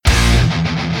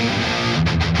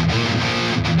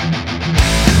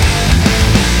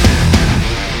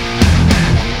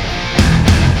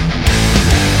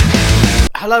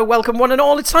Hello, welcome one and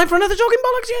all. It's time for another Talking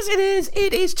Bollocks. Yes, it is.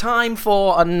 It is time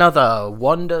for another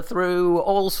wander through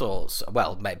all sorts.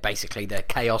 Well, basically the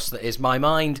chaos that is my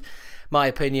mind, my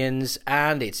opinions,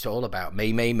 and it's all about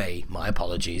me. My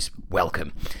apologies.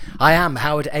 Welcome. I am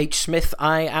Howard H. Smith.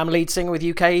 I am lead singer with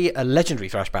UK legendary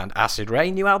thrash band Acid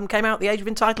Rain. New album came out The Age of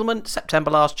Entitlement, September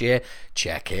last year.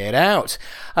 Check it out.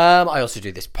 I also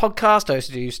do this podcast. I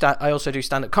also do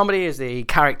stand-up comedy as the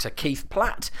character Keith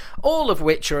Platt, all of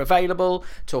which are available.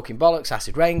 Talking Bollocks,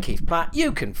 Acid Rain, Keith Platt,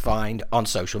 you can find on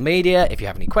social media. If you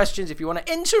have any questions, if you want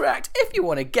to interact, if you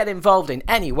want to get involved in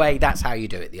any way, that's how you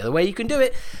do it. The other way you can do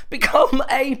it, become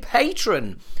a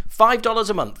patron. $5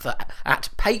 a month at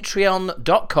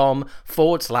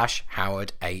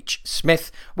patreon.com/Howard H.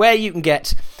 Smith, where you can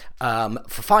get,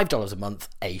 for $5 a month,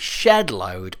 a shed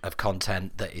load of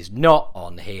content that is not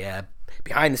on here.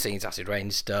 Behind the scenes Acid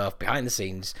Rain stuff, behind the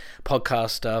scenes podcast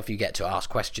stuff. You get to ask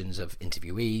questions of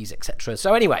interviewees, etc.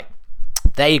 So anyway,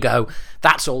 there you go.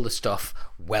 That's all the stuff.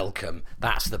 Welcome.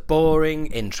 That's the boring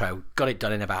intro. Got it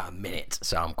done in about a minute,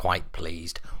 so I'm quite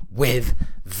pleased with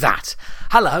that.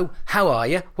 Hello, how are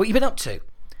you? What you been up to?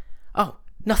 Oh,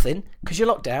 nothing, because you're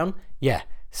locked down. Yeah,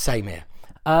 same here.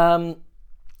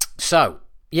 So,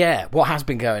 yeah, what has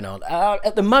been going on?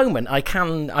 At the moment, I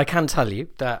can tell you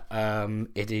that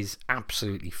it is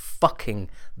absolutely fucking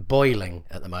boiling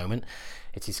at the moment.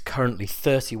 It is currently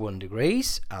 31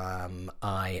 degrees.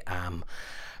 I am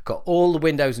got all the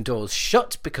windows and doors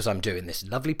shut because I'm doing this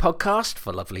lovely podcast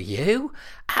for lovely you,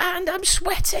 and I'm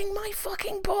sweating my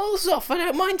fucking balls off. I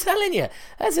don't mind telling you.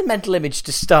 There's a mental image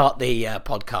to start the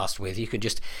podcast with. You can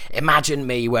just imagine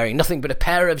me wearing nothing but a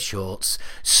pair of shorts,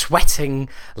 sweating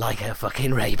like a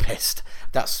fucking rapist.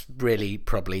 That's really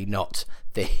probably not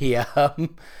the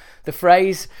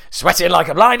phrase. Sweating like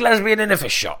a blind lesbian in a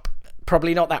fish shop.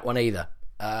 Probably not that one either.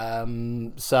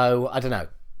 So I don't know.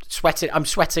 I'm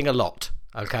sweating a lot.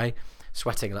 Okay,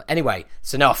 sweating a lot. Anyway,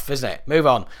 it's enough, isn't it? Move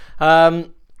on.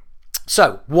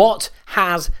 So, what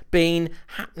has been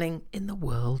happening in the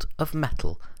world of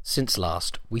metal since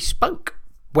last we spoke?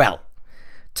 Well,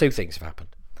 two things have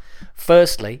happened.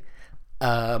 Firstly,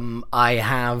 I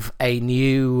have a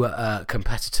new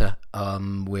competitor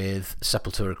with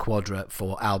Sepultura Quadra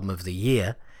for Album of the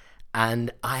Year,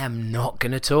 and I am not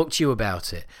going to talk to you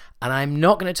about it. And I'm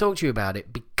not going to talk to you about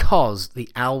it because the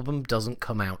album doesn't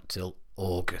come out till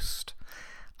August.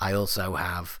 I also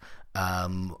have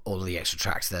all of the extra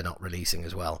tracks they're not releasing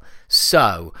as well.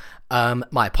 So,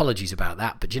 my apologies about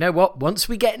that. But you know what? Once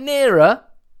we get nearer,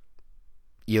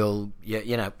 you'll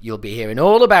be hearing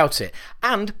all about it.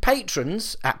 And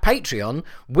patrons at Patreon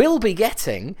will be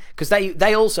getting, because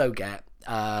they also get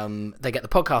they get the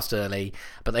podcast early,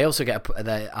 but they also get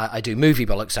I do Movie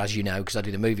Bollocks, as you know, because I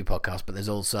do the movie podcast, but there's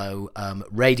also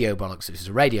Radio Bollocks, which is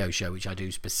a radio show which I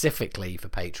do specifically for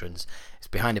patrons. It's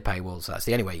behind a paywall, so that's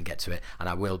the only way you can get to it, and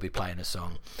I will be playing a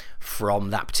song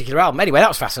from that particular album. Anyway, that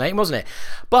was fascinating, wasn't it?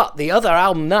 But the other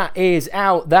album that is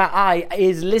out that I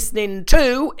is listening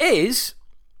to is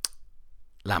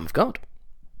Lamb of God.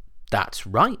 That's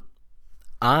right.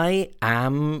 I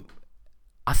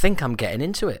think I'm getting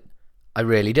into it. I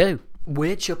really do.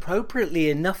 Which, appropriately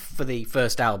enough for the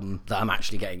first album that I'm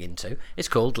actually getting into, is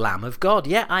called Lamb of God.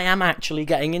 Yeah, I am actually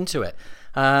getting into it.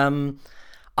 I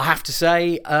have to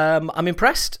say, I'm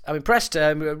impressed.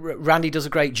 Randy does a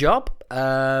great job.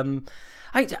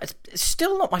 It's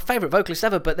still not my favourite vocalist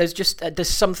ever, but there's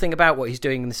something about what he's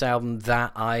doing in this album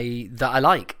that I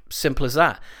like. Simple as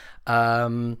that.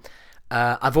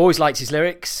 I've always liked his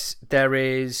lyrics. There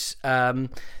is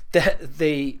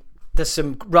there's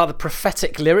some rather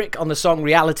prophetic lyric on the song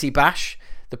Reality Bash,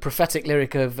 the prophetic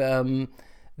lyric of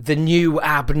the new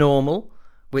abnormal,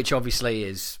 which obviously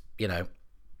is, it's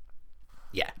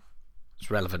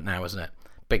relevant now, isn't it?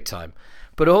 Big time.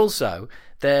 But also,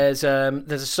 there's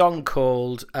a song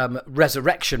called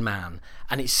Resurrection Man,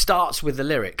 and it starts with the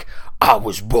lyric, I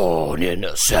was born in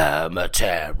a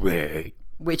cemetery,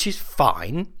 which is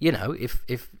fine,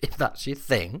 if that's your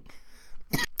thing.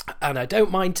 And I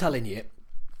don't mind telling you,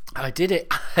 I did it.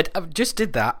 I just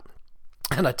did that,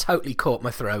 and I totally caught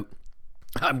my throat.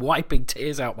 I'm wiping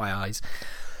tears out my eyes,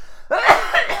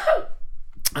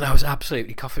 and I was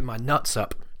absolutely coughing my nuts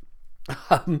up.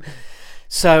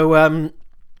 So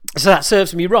that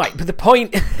serves me right. But the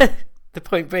point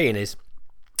being is,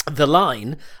 the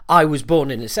line "I was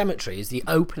born in a cemetery" is the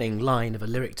opening line of a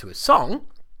lyric to a song.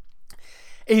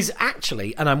 Is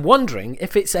actually, and I'm wondering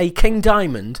if it's a King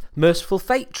Diamond Merciful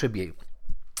Fate tribute.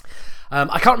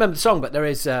 I can't remember the song, but there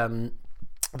is a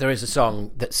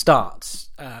song that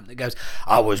starts that goes,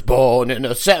 I was born in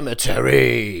a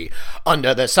cemetery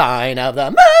under the sign of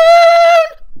the moon.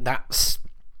 That's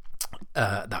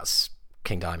That's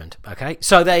King Diamond. Okay,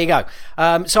 so there you go.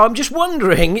 So I'm just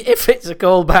wondering if it's a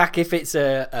callback, if it's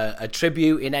a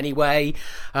tribute in any way.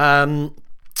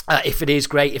 If it is,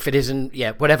 great. If it isn't,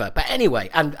 yeah, whatever. But anyway,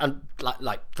 and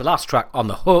like the last track, On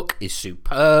the Hook, is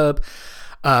superb.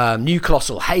 New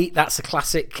Colossal Hate, that's a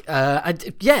classic.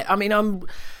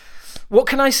 What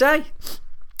can I say?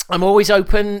 I'm always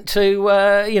open to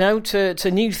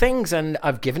to new things, and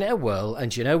I've given it a whirl,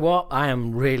 and you know what? I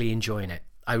am really enjoying it.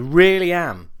 I really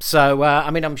am. So,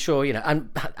 I'm sure,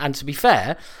 and to be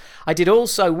fair, I did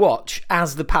also watch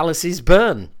As the Palaces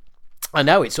Burn. I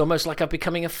know, it's almost like I'm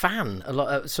becoming a fan. A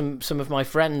lot, some of my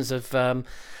friends have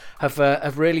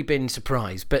really been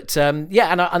surprised, but and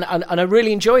I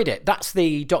really enjoyed it. That's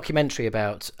the documentary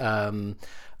about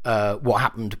what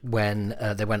happened when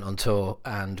they went on tour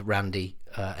and Randy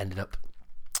ended up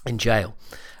in jail.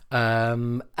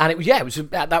 And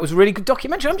that was a really good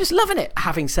documentary. I'm just loving it.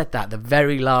 Having said that, the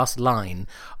very last line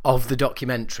of the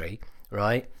documentary,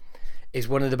 right, is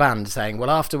one of the band saying, "Well,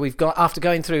 after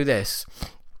going through this,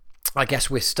 I guess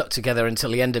we're stuck together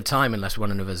until the end of time unless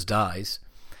one of us dies."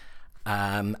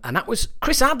 And that was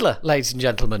Chris Adler, ladies and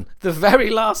gentlemen. The very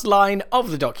last line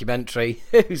of the documentary.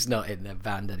 Who's not in the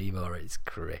band anymore? It's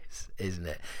Chris, isn't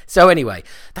it? So anyway,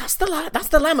 that's the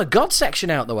Lamb of God section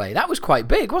out the way. That was quite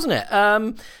big, wasn't it?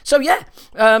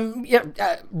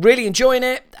 Really enjoying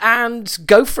it, and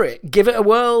go for it. Give it a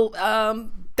whirl.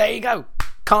 There you go.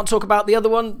 Can't talk about the other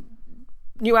one.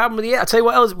 New album of the year. I'll tell you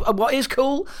what else. What is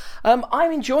cool?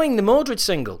 I'm enjoying the Mordred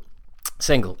single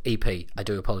EP. I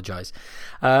do apologise.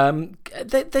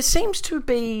 There seems to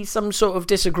be some sort of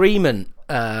disagreement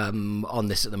on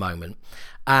this at the moment,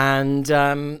 and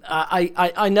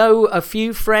I know a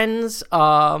few friends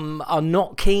are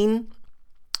not keen,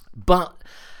 but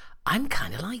I'm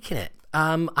kind of liking it.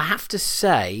 I have to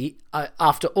say,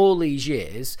 after all these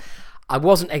years, I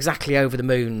wasn't exactly over the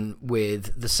moon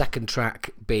with the second track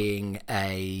being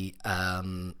a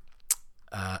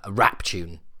rap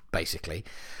tune, basically.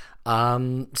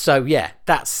 So yeah,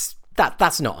 that's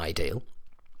not ideal.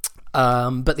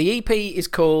 But the EP is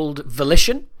called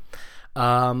Volition.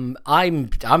 I'm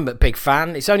a big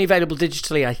fan. It's only available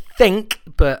digitally, I think,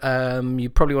 but you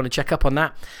probably want to check up on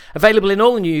that. Available in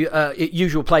all the new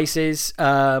usual places.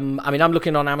 I'm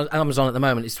looking on Amazon at the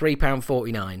moment. It's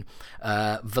 £3.49.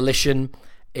 Volition.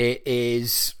 It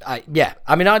is. I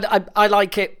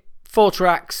like it. 4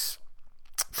 tracks.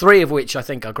 3 of which I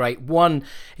think are great. 1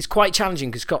 is quite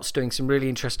challenging because Scott's doing some really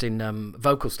interesting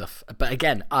vocal stuff. But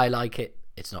again, I like it.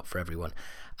 It's not for everyone.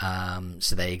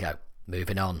 So there you go.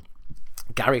 Moving on.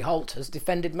 Gary Holt has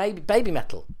defended baby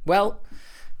metal. Well,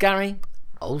 Gary,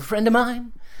 old friend of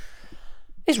mine,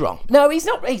 is wrong. No, he's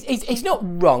not. He's not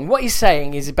wrong. What he's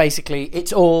saying is basically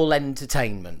it's all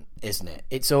entertainment, isn't it?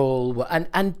 It's all...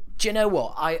 And do you know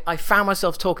what? I found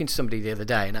myself talking to somebody the other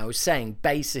day, and I was saying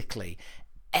basically...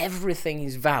 everything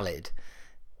is valid.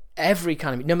 Every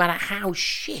kind of, no matter how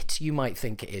shit you might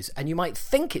think it is, and you might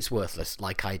think it's worthless,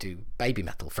 like I do baby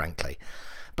metal, frankly.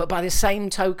 But by the same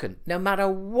token, no matter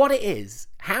what it is,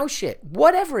 how shit,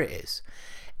 whatever it is,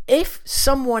 if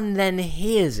someone then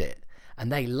hears it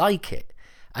and they like it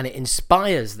and it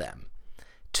inspires them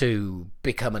to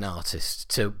become an artist,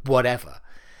 to whatever,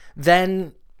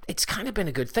 then it's kind of been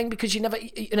a good thing, because you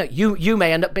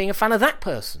may end up being a fan of that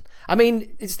person. I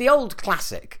mean, it's the old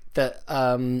classic that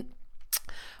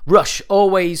Rush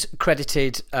always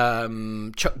credited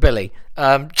Chuck Billy.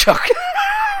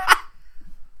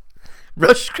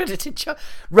 Rush credited Chuck.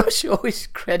 Rush always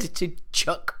credited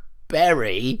Chuck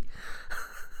Berry.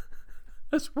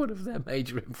 That's one of their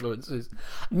major influences.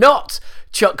 Not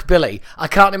Chuck Billy. I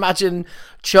can't imagine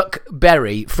Chuck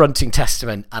Berry fronting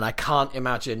Testament, and I can't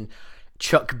imagine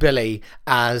Chuck Billy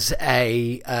as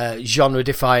a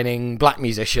genre-defining black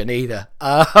musician either.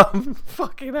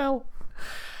 Fucking hell.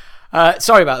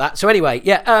 Sorry about that. So anyway,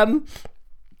 yeah.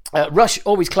 Rush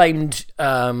always claimed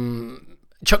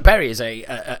Chuck Berry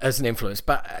as an influence,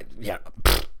 but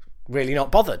really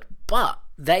not bothered. But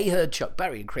they heard Chuck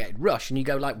Berry and created Rush, and you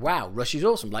go like, wow, Rush is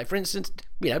awesome. Like, for instance,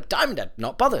 Diamond Head,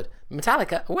 not bothered.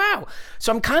 Metallica, wow.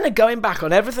 So I'm kind of going back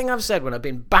on everything I've said when I've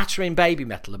been battering baby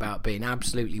metal about being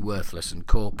absolutely worthless and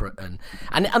corporate, and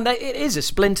it is a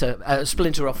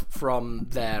splinter off from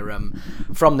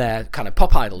their kind of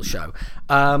pop idol show.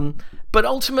 But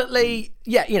ultimately,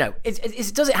 yeah,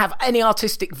 does it have any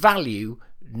artistic value?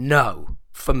 No,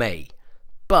 for me.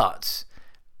 But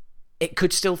it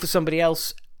could still for somebody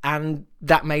else, and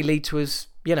that may lead to us,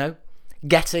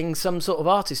 getting some sort of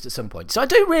artist at some point. So I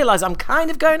do realise I'm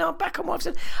kind of going back on what I've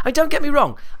said. Don't get me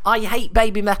wrong. I hate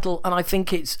baby metal, and I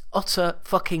think it's utter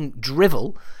fucking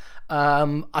drivel.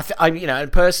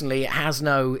 Personally, it has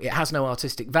no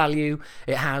artistic value.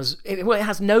 It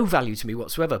has no value to me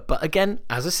whatsoever. But again,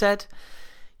 as I said,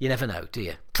 you never know, do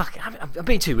you? Fuck, I'm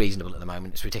being too reasonable at the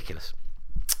moment. It's ridiculous.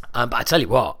 But I tell you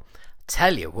what,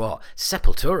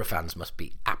 Sepultura fans must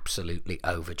be absolutely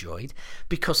overjoyed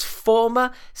because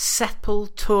former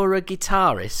Sepultura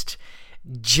guitarist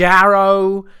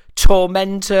Jaro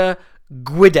Tormentor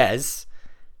Guedes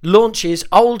launches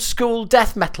old school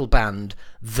death metal band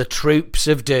The Troops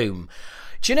of Doom.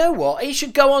 Do you know what? He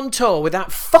should go on tour with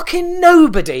that fucking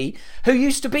nobody who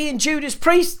used to be in Judas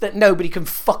Priest that nobody can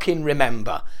fucking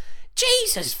remember.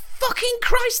 Jesus fucking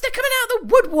Christ, they're coming out of the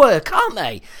woodwork, aren't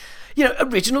they? You know,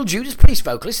 original Judas Priest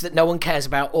vocalist that no one cares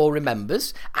about or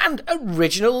remembers, and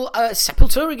original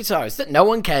Sepultura guitarist that no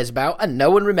one cares about and no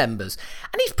one remembers.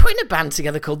 And he's putting a band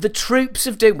together called The Troops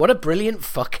of Doom. What a brilliant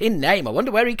fucking name. I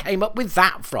wonder where he came up with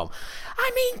that from.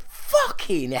 I mean,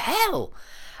 fucking hell.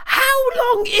 How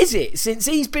long is it since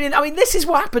he's been in... I mean, this is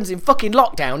what happens in fucking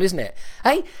lockdown, isn't it?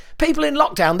 Hey, people in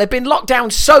lockdown, they've been locked down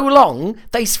so long,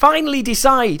 they finally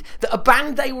decide that a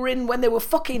band they were in when they were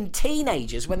fucking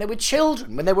teenagers, when they were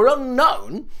children, when they were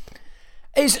unknown,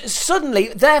 is suddenly...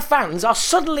 Their fans are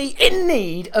suddenly in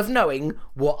need of knowing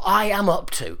what I am up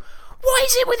to. What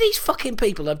is it with these fucking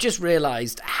people? I've just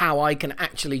realised how I can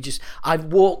actually just... I've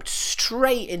walked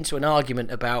straight into an argument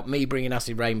about me bringing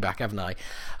Acid Reign back, haven't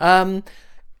I?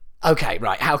 Okay,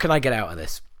 right, how can I get out of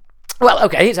this? Well,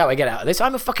 okay, here's how I get out of this.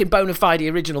 I'm a fucking bona fide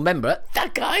original member.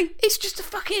 That guy is just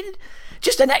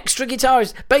an extra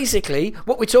guitarist. Basically,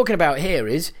 what we're talking about here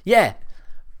is,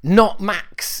 not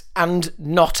Max and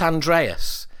not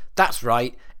Andreas. That's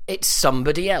right, it's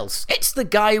somebody else. It's the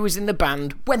guy who was in the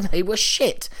band when they were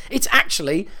shit. It's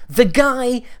actually the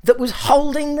guy that was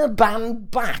holding the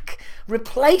band back,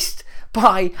 replaced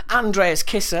by Andreas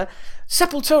Kisser.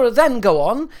 Sepultura then go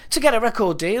on to get a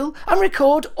record deal and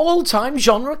record all-time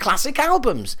genre classic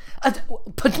albums.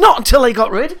 But not until they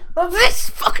got rid of this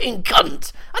fucking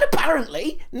cunt. And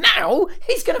apparently, now,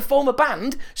 he's going to form a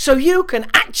band so you can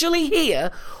actually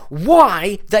hear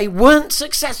why they weren't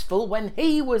successful when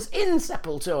he was in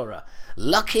Sepultura.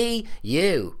 Lucky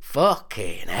you.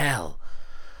 Fucking hell.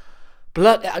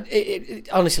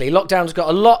 Honestly, lockdown's got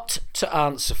a lot to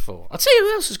answer for. I'll tell you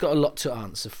who else has got a lot to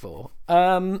answer for.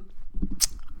 Lennon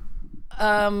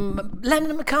and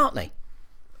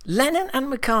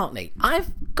McCartney.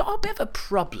 I've got a bit of a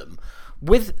problem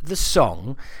with the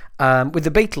song, with the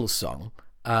Beatles song,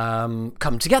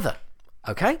 Come Together.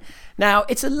 Okay? Now,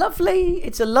 it's a lovely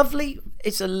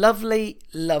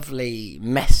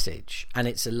message, and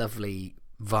it's a lovely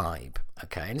vibe.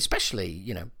 Okay? And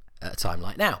especially, at a time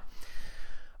like now.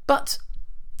 But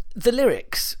the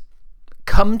lyrics,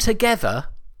 come together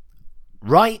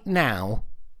right now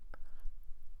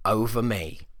over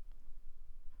me.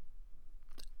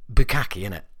 Bukkake,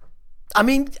 innit? I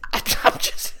mean, I'm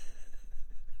just...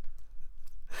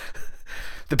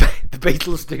 the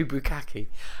Beatles do Bukkake.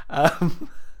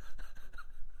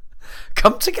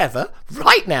 Come together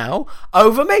right now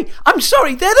over me. I'm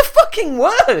sorry, they're the fucking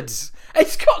words.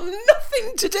 It's got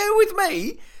nothing to do with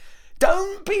me.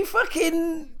 Don't be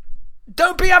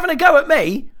having a go at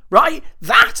me, right?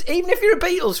 That, even if you're a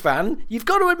Beatles fan, you've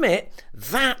got to admit,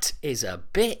 that is a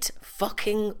bit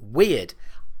fucking weird.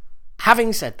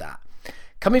 Having said that,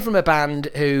 coming from a band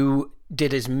who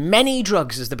did as many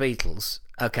drugs as the Beatles,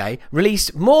 okay,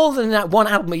 released more than that one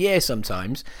album a year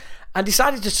sometimes, and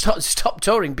decided to stop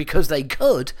touring because they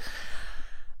could,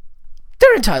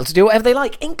 they're entitled to do whatever they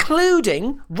like,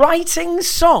 including writing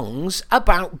songs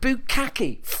about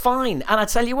Bukkake. Fine. And I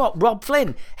tell you what, Rob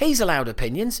Flynn, he's allowed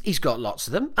opinions. He's got lots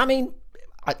of them. I mean,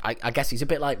 I guess he's a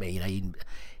bit like me.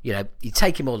 You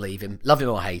take him or leave him, love him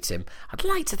or hate him. I'd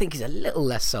like to think he's a little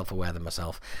less self-aware than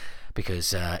myself,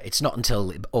 because it's not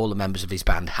until all the members of his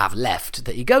band have left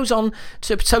that he goes on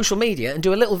to social media and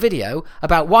do a little video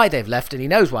about why they've left, and he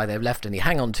knows why they've left, and he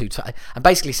hang on too tight, and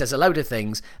basically says a load of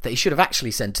things that he should have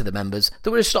actually said to the members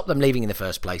that would have stopped them leaving in the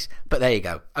first place. But there you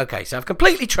go. Okay, so I've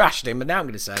completely trashed him, but now I'm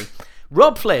going to say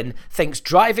Rob Flynn thinks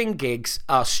driving gigs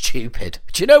are stupid.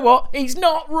 Do you know what? He's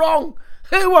not wrong.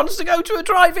 Who wants to go to a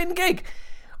drive-in gig?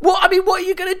 What are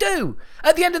you going to do?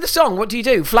 At the end of the song, what do you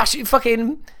do? Flash it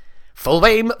fucking... Full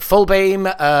beam,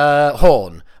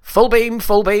 horn. Full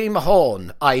beam,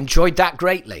 horn. I enjoyed that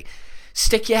greatly.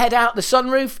 Stick your head out the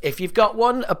sunroof. If you've got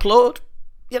one, applaud.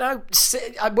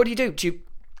 What do? Do you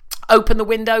open the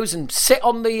windows and sit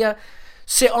on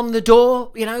the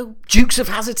door, Dukes of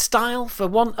Hazzard style, for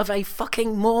want of a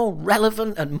fucking more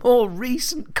relevant and more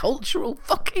recent cultural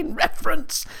fucking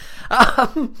reference?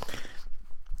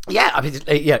 Yeah, I mean,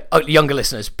 younger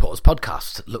listeners, pause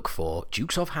podcast, look for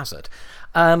Dukes of Hazzard.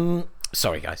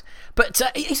 Sorry, guys. But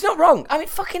he's not wrong. I mean,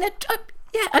 fucking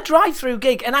a drive-through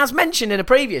gig. And as mentioned in a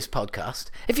previous podcast,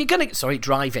 if you're going to... Sorry,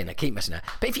 drive-in. I keep messing up.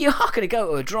 But if you are going to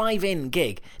go to a drive-in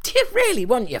gig, do you really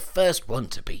want your first one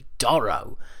to be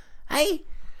Doro? Hey?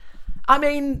 I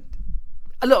mean...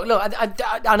 Look,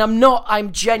 and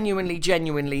I'm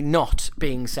genuinely not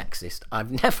being sexist.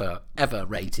 I've never, ever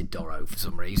rated Doro for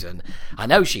some reason. I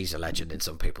know she's a legend in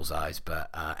some people's eyes,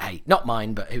 but hey, not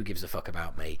mine, but who gives a fuck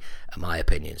about me and my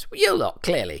opinions? Well, you lot,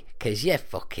 clearly, because you're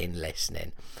fucking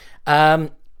listening. Before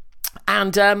I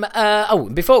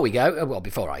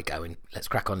go, and let's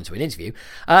crack on into an interview.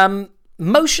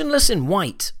 Motionless in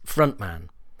White frontman.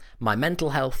 My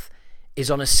mental health is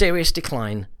on a serious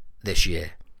decline this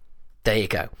year. There you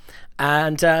go.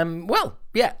 And,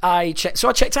 I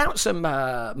checked out some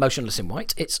Motionless in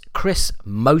White. It's Chris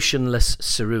Motionless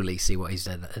Cerulli. See what he's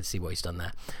done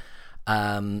there.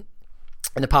 In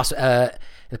the past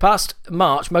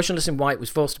March, Motionless in White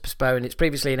was forced to postpone its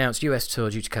previously announced US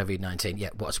tour due to COVID-19. Yeah,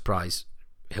 what a surprise.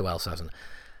 Who else hasn't?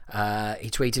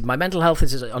 He tweeted, "My mental health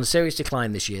is on a serious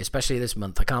decline this year, especially this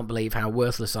month. I can't believe how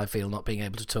worthless I feel not being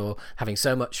able to tour, having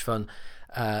so much fun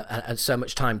and so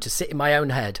much time to sit in my own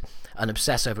head and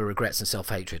obsess over regrets and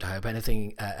self-hatred. I hope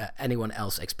anyone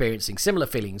else experiencing similar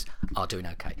feelings are doing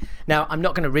okay." Now, I'm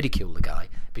not going to ridicule the guy,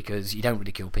 because you don't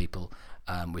ridicule people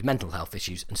with mental health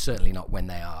issues, and certainly not when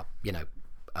they are,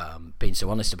 being so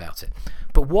honest about it.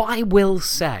 But what I will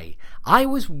say, I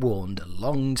was warned a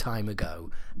long time ago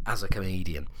as a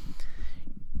comedian.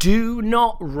 Do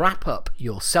not wrap up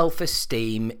your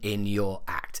self-esteem in your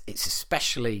act. It's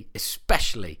especially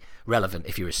relevant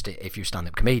if you're a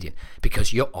stand-up comedian,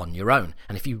 because you're on your own.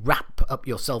 And if you wrap up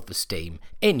your self-esteem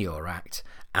in your act,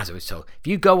 as I was told, if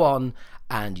you go on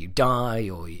and you die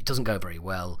or it doesn't go very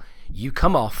well, you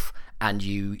come off and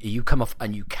you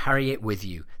carry it with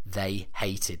you. They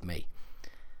hated me.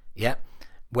 Yeah.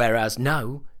 Whereas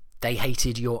no, they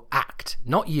hated your act,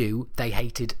 not you. They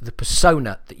hated the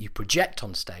persona that you project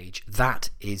on stage. That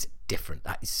is different.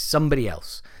 That is somebody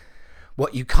else.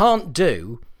 What you can't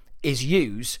do is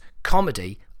use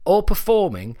comedy or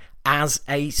performing as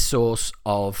a source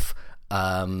of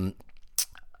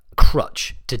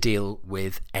crutch to deal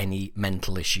with any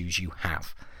mental issues you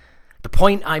have. The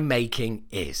point I'm making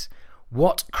is,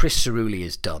 what Chris Cerulli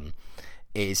has done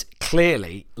is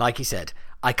clearly, like he said,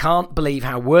 I can't believe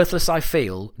how worthless I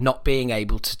feel not being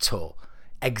able to tour.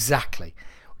 Exactly.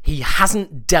 He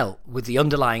hasn't dealt with the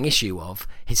underlying issue of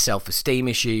his self-esteem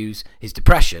issues, his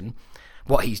depression.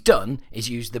 What he's done is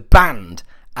used the band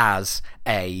as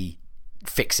a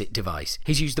fix-it device.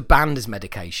 He's used the band as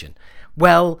medication.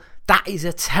 Well, that is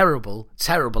a terrible,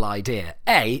 terrible idea.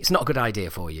 A, it's not a good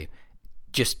idea for you.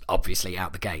 Just obviously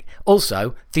out the gate.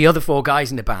 Also, the other four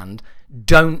guys in the band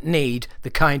don't need the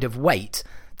kind of weight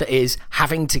that is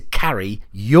having to carry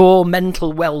your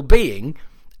mental well-being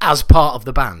as part of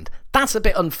the band. That's a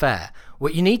bit unfair.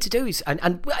 What you need to do is, and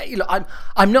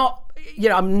I'm not,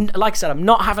 I'm like I said, I'm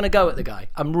not having a go at the guy.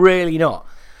 I'm really not.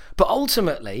 But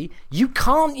ultimately, you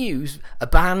can't use a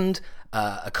band,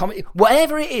 a comedy,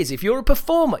 whatever it is. If you're a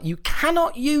performer, you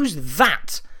cannot use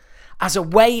that as a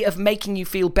way of making you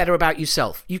feel better about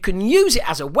yourself. You can use it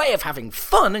as a way of having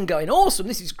fun and going, awesome,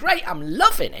 this is great, I'm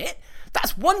loving it.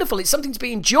 That's wonderful, it's something to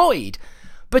be enjoyed.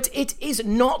 But it is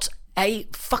not a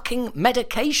fucking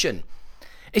medication.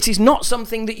 It is not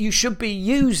something that you should be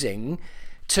using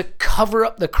to cover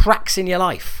up the cracks in your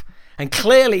life. And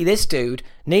clearly this dude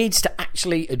needs to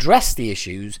actually address the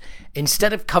issues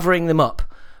instead of covering them up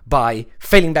by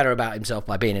feeling better about himself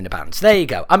by being in a band. So there you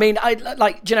go. I mean,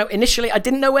 initially I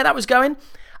didn't know where that was going.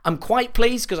 I'm quite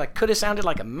pleased, because I could have sounded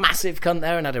like a massive cunt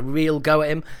there and had a real go at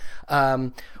him.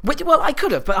 I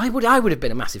could have, but I would have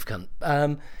been a massive cunt.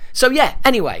 So yeah,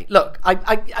 anyway, look,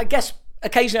 I guess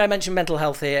occasionally I mention mental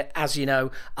health here, as you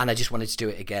know, and I just wanted to do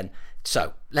it again.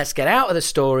 So let's get out of the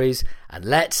stories and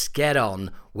let's get on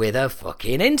with a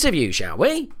fucking interview, shall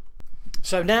we?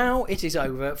 So now it is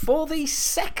over for the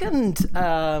second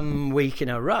week in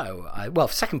a row,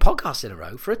 second podcast in a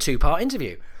row for a two-part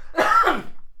interview.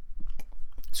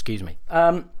 Excuse me.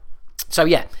 So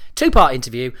yeah, two-part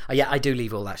interview. I do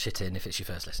leave all that shit in if it's your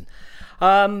first listen.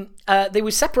 They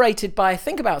were separated by, I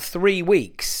think, about 3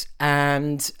 weeks,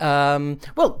 and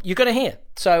you're going to hear.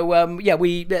 So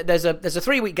there's a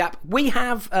 3-week gap. We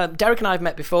have Derek and I have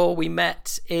met before. We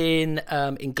met in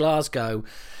Glasgow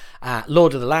at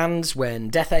Lord of the Lands when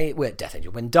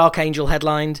Dark Angel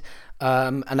headlined,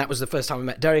 and that was the first time we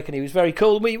met Derek, and he was very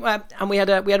cool. We had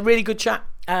a really good chat,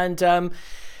 and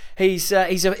he's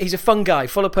a fun guy,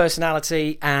 full of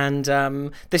personality, and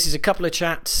this is a couple of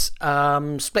chats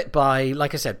split by,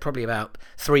 like I said, probably about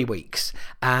 3 weeks.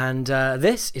 And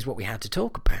this is what we had to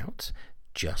talk about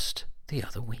just the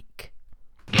other week.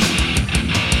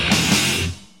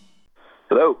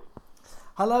 Hello.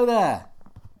 Hello there.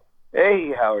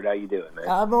 Hey, Howard. How you doing, man?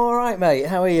 I'm all right, mate.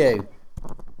 How are you?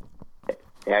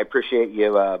 Yeah, I appreciate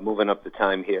you moving up the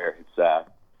time here.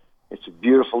 It's a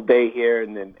beautiful day here,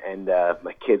 and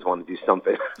my kids want to do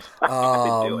something.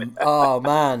 Oh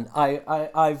man,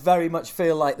 I very much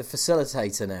feel like the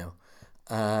facilitator now.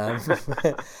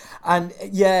 And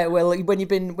yeah, well, when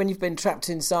you've been trapped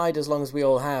inside as long as we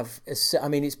all have, I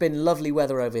mean, it's been lovely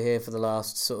weather over here for the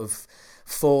last sort of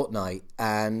fortnight,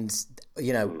 and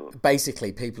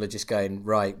basically people are just going,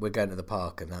 right, we're going to the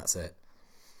park, and that's it.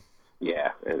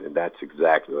 Yeah, and that's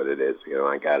exactly what it is.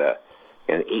 I got an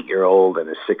 8-year-old and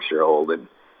a 6-year-old, and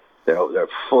they're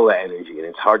full of energy, and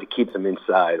it's hard to keep them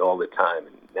inside all the time.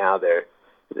 And now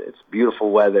it's beautiful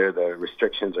weather. The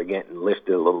restrictions are getting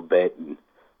lifted a little bit, and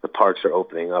the parks are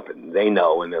opening up, and they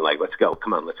know, and they're like, "Let's go!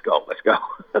 Come on, let's go!"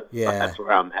 Yeah, that's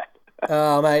where I'm at.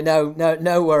 Oh mate,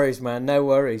 no worries, man, no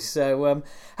worries. So,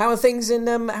 how are things in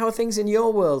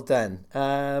your world then?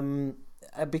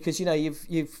 Because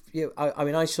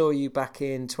I saw you back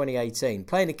in 2018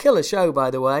 playing a killer show,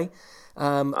 by the way,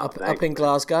 up in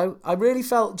Glasgow. I really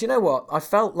felt. Do you know what? I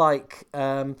felt like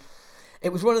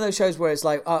it was one of those shows where it's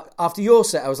like after your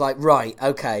set, I was like, right,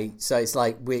 okay, so it's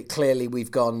like we've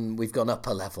gone up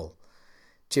a level.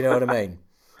 Do you know what I mean?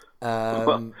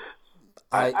 Well,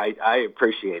 I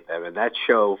appreciate that, and that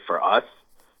show for us.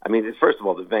 I mean, first of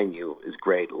all, the venue is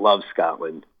great. Love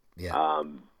Scotland. Yeah.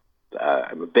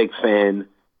 I'm a big fan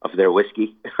of their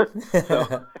whiskey.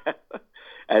 So,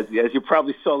 as you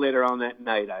probably saw later on that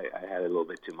night, I had a little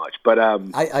bit too much. But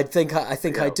I think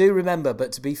I do remember.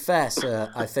 But to be fair, sir,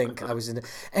 I think I was in.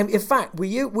 In fact, were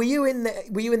you in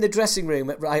the dressing room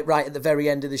right at the very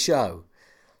end of the show?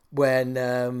 When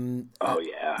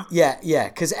yeah,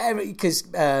 because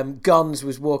Gons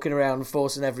was walking around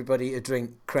forcing everybody to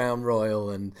drink Crown Royal,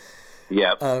 and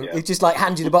he'd just like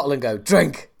hand you the bottle and go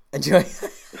drink, and you had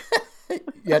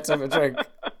to have a drink.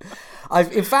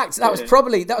 In fact, that was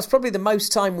probably the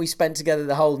most time we spent together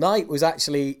the whole night was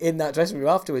actually in that dressing room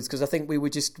afterwards, because I think we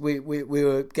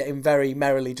were getting very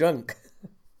merrily drunk.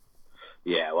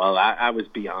 Yeah, well, I was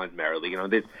beyond merrily.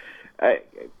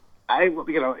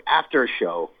 After a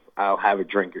show, I'll have a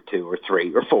drink or 2 or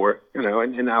 3 or 4,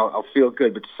 and I'll feel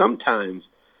good. But sometimes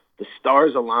the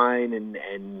stars align,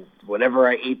 and whatever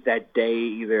I ate that day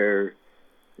either,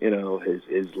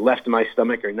 is left in my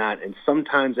stomach or not. And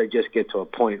sometimes I just get to a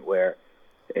point where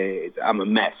I'm a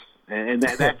mess. And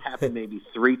that's happened maybe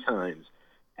 3 times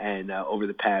and over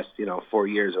the past, 4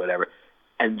 years or whatever.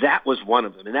 And that was one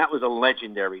of them. And that was a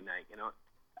legendary night,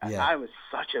 Yeah. I was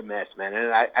such a mess, man,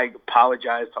 and I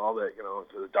apologize to all the,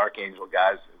 to the Dark Angel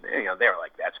guys. They were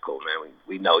like, "That's cool, man.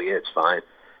 We know you. It's fine."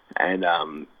 And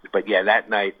but yeah, that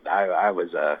night I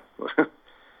was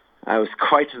I was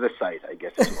quite to the sight, I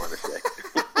guess, if you want to say.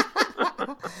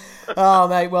 Oh,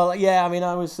 mate. Well, yeah. I mean,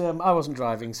 I wasn't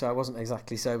driving, so I wasn't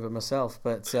exactly sober myself.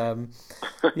 But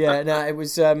yeah, no, it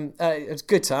was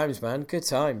good times, man. Good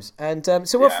times. And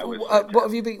so, what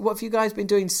have you guys been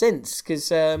doing since?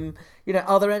 Because are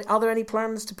there any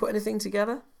plans to put anything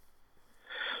together?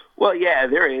 Well, yeah,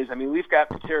 there is. I mean, we've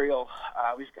got material.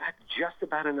 We've got just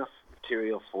about enough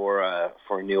material for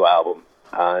a new album.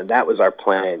 That was our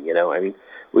plan. I mean,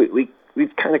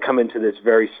 we've kind of come into this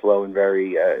very slow and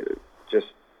very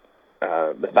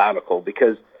methodical,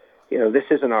 because this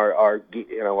isn't our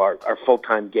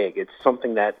full-time gig. It's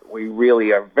something that we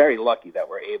really are very lucky that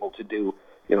we're able to do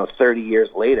 30 years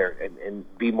later and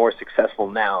be more successful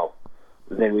now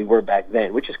than we were back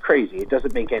then, which is crazy. It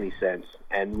doesn't make any sense,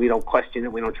 and we don't question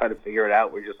it. We don't try to figure it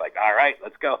out. We're just like, all right,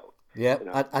 let's go.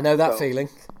 Yeah, I know that feeling.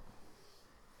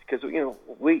 Because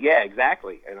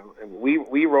exactly. And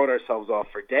we wrote ourselves off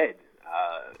for dead.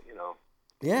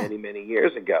 Many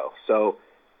years ago. So,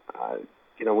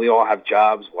 we all have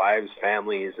jobs, wives,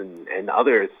 families, and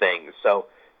other things. So,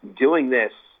 doing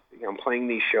this, playing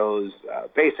these shows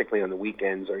basically on the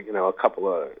weekends, or a couple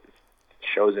of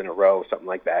shows in a row, something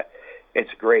like that.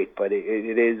 It's great, but it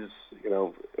is,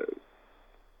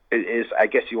 it is, I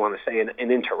guess you want to say, an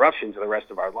interruption to the rest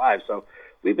of our lives. So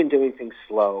we've been doing things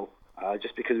slow,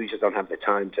 just because we just don't have the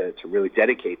time to really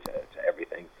dedicate to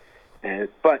everything.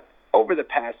 But over the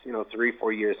past,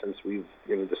 3-4 years since we've,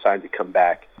 decided to come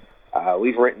back,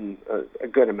 we've written a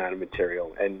good amount of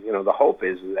material, and the hope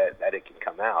is that it can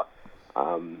come out.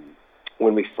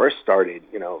 when we first started,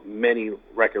 many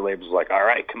record labels were like, all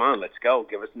right, come on, let's go,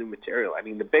 give us new material. I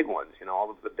mean, the big ones, all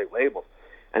of the big labels,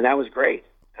 and that was great.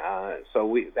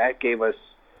 So that gave us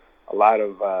a lot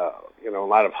of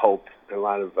hope and a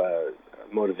lot of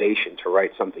motivation to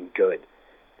write something good,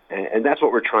 and that's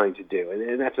what we're trying to do.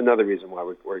 And that's another reason why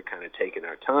we're kind of taking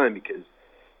our time, because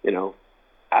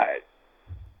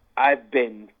I've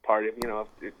been part of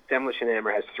Demolition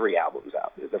Hammer has 3 albums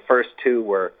out. The first 2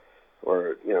 were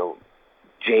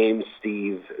James,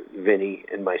 Steve, Vinny,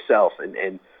 and myself,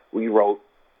 and we wrote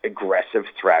aggressive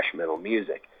thrash metal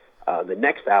music. The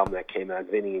next album that came out,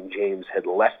 Vinny and James had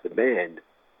left the band,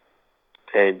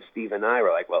 and Steve and I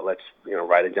were like, well, let's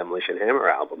write a Demolition Hammer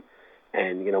album.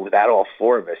 And without all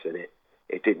 4 of us in it,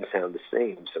 it didn't sound the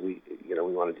same. So we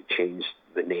wanted to change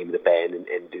the name of the band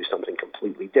and do something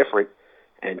completely different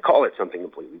and call it something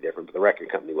completely different. But the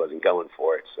record company wasn't going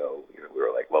for it. So we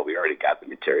were like, well, we already got the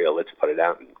material. Let's put it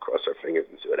out and cross our fingers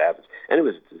and see what happens. And it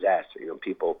was a disaster.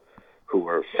 People who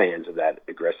were fans of that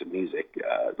aggressive music,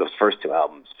 those first 2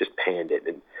 albums just panned it.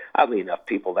 And oddly enough,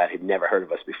 people that had never heard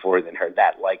of us before then heard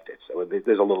that liked it. So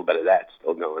there's a little bit of that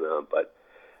still going on. But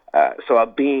so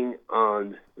being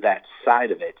on that side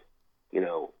of it,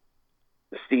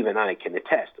 Steve and I can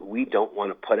attest, we don't want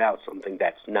to put out something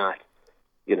that's not,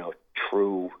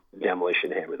 true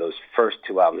Demolition Hammer. Those first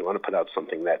 2 albums, we want to put out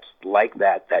something that's like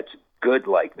that, that's good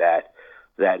like that,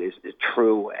 that is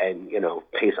true and,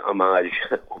 pays homage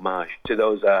to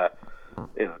those, to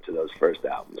those first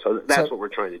albums. So that's what we're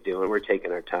trying to do, and we're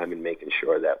taking our time and making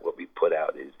sure that what we put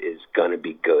out is going to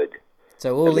be good.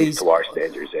 So all these, to our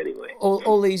standards anyway.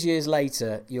 All these years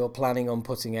later, you're planning on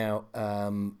putting out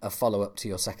a follow-up to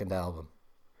your second album.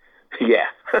 Yeah.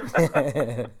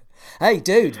 Hey,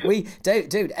 dude,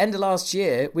 end of last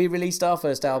year, we released our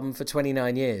first album for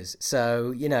 29 years.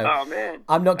 So, oh, man.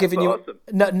 I'm not giving awesome.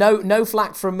 you no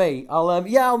flack from me. I'll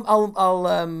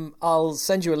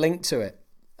send you a link to it.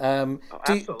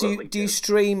 Do you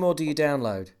stream or do you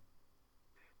download?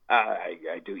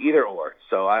 I do either or.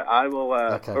 So I will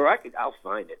okay. Or I'll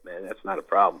find it, man. That's not a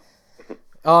problem.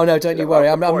 Oh, no, don't you worry.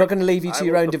 I'm not going to leave you to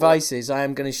your own devices. I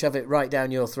am going to shove it right down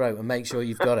your throat and make sure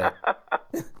you've got it.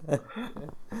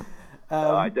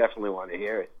 No, I definitely want to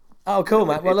hear it. Oh, cool,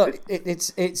 man. Well, look, it's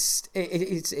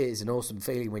an awesome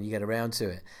feeling when you get around to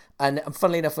it. And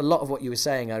funnily enough, a lot of what you were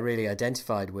saying, I really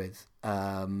identified with.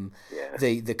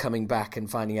 The coming back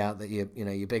and finding out that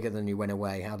you're bigger than you went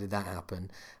away. How did that happen?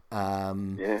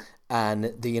 And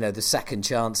the second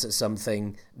chance at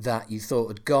something that you thought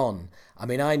had gone. I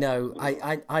mean, I know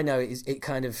it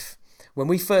kind of, when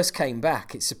we first came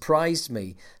back, it surprised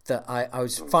me that I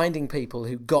was finding people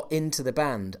who got into the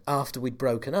band after we'd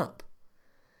broken up.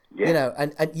 Yeah.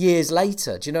 And years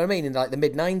later, do you know what I mean? In like the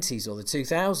mid-90s or the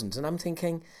 2000s. And I'm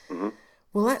thinking,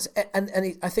 well, that's,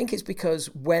 I think it's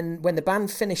because when the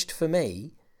band finished for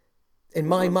me, in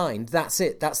my mind, that's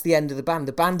it. That's the end of the band.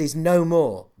 The band is no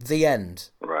more. The end.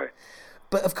 Right.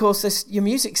 But of course, your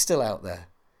music's still out there,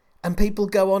 and people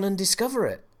go on and discover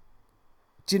it.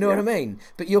 Do you know what I mean?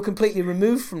 But you're completely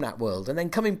removed from that world, and then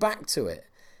coming back to it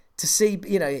to see,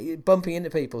 bumping into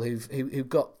people who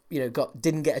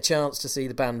didn't get a chance to see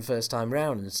the band first time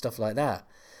round and stuff like that.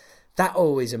 That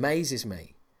always amazes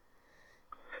me.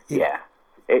 Yeah,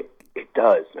 it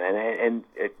does, man. And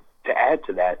to add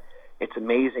to that, it's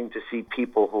amazing to see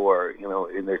people who are,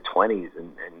 in their 20s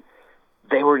and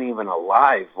they weren't even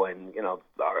alive when,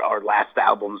 our last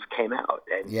albums came out.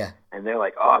 And they're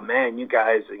like, oh, man, you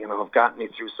guys, have gotten me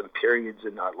through some periods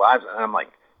in our lives. And I'm like,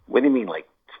 what do you mean, like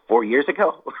 4 years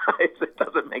ago? It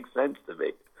doesn't make sense to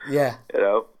me. Yeah.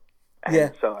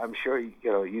 And so I'm sure,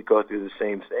 you go through the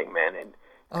same thing, man.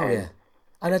 Yeah.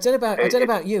 And I don't know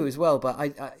about you as well, but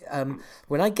I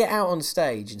when I get out on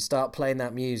stage and start playing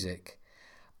that music,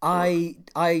 I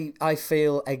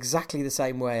feel exactly the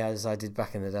same way as I did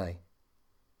back in the day.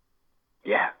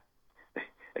 Yeah,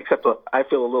 except I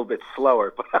feel a little bit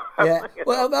slower. But yeah,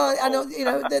 well, I know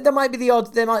there might be the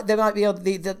odd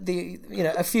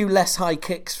a few less high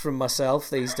kicks from myself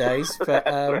these days. But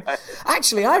right.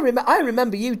 Actually, I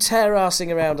remember you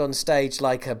tear-assing around on stage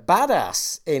like a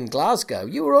badass in Glasgow.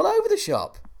 You were all over the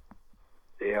shop.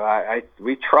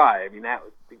 We try. I mean, that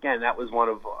was one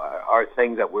of our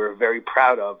things that we were very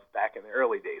proud of back in the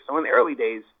early days. So in the early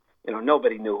days,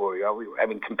 nobody knew who we are.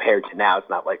 Compared to now, it's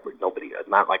not like it's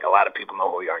not like a lot of people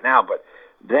know who we are now. But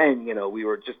then, we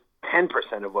were just 10%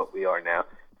 of what we are now.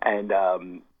 And,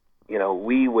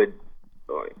 we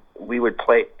would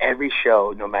play every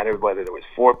show, no matter whether there was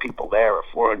 4 people there or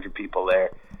 400 people there.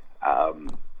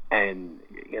 And,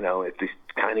 at these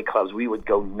tiny clubs, we would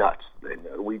go nuts.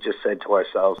 And we just said to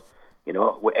ourselves, you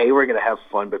know, A, we're going to have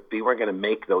fun, but B, we're going to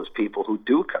make those people who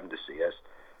do come to see us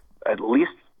at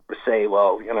least say,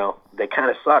 well, you know, they kind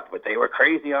of sucked, but they were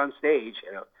crazy on stage,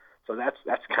 you know. So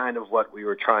that's kind of what we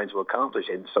were trying to accomplish.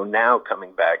 And so now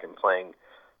coming back and playing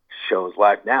shows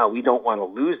live now, we don't want to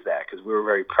lose that because we were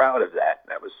very proud of that.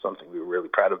 That was something we were really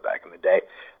proud of back in the day.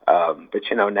 But,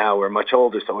 you know, now we're much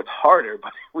older, so it's harder,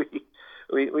 but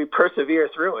we persevere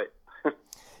through it.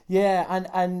 Yeah,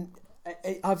 and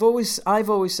I've always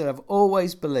said, I've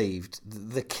always believed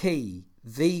the key,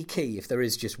 if there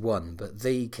is just one, but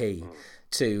the key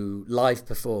to live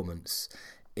performance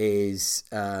is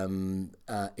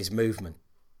movement.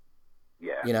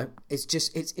 Yeah. You know,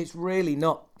 it's really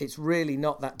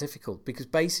not that difficult, because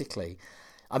basically,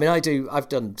 I mean, I've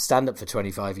done stand up for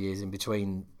 25 years in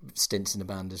between stints in the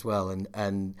band as well, and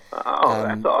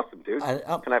that's awesome, dude.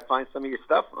 Can I find some of your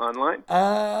stuff online?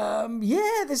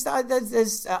 Yeah, there's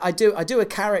I do a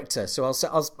character, so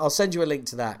I'll send you a link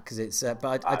to that, because it's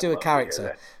but I do a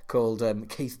character called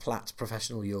Keith Platt,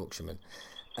 Professional Yorkshireman,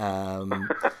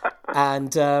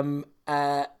 and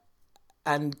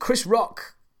Chris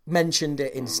Rock mentioned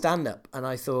it in stand up, and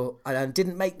I thought, I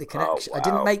didn't make the connection. Oh, wow. I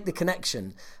didn't make the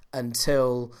connection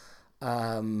until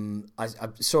I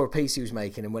saw a piece he was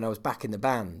making, and when I was back in the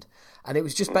band, and it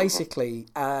was just basically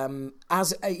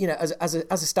as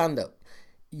a stand up,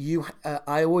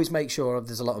 I always make sure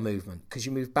there's a lot of movement, because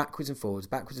you move backwards and forwards,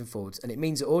 and it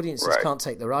means that audiences can't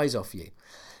take their eyes off you.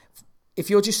 If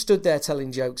you're just stood there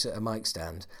telling jokes at a mic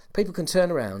stand, people can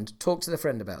turn around, talk to their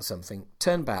friend about something,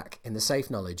 turn back in the safe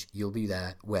knowledge you'll be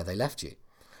there where they left you.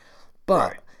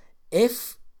 But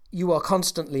if you are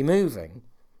constantly moving,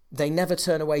 they never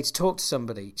turn away to talk to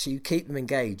somebody. So you keep them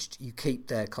engaged, you keep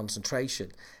their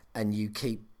concentration, and you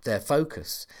keep their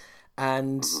focus.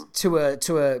 And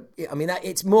I mean,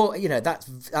 it's more, you know, that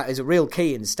is a real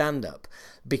key in stand-up,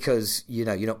 because, you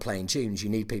know, you're not playing tunes. You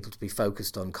need people to be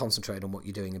focused on, concentrate on what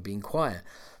you're doing and being quiet.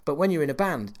 But when you're in a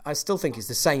band, I still think it's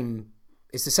the same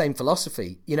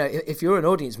philosophy. You know, if you're an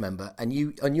audience member and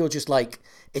you're just like,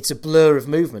 it's a blur of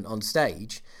movement on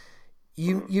stage,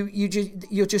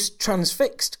 you're just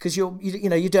transfixed, because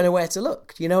you don't know where to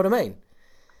look. Do you know what I mean?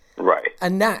 Right.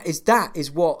 And that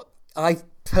is what I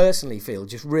personally feel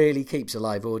just really keeps a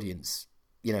live audience,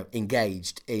 you know,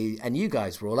 engaged. And you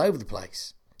guys were all over the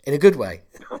place in a good way.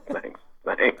 Thanks.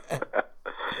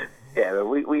 Yeah,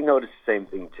 we noticed the same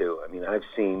thing too. I mean, I've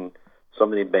seen so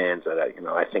many bands that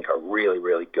I think are really,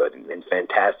 really good and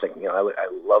fantastic. You know, I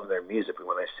love their music, but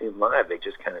when I see them live, they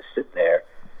just kind of sit there,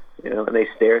 you know, and they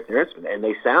stare at their instrument, and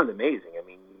they sound amazing. I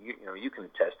mean, you can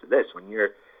attest to this. When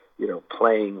you're, you know,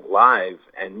 playing live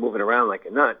and moving around like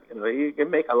a nut, you know, you can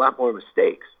make a lot more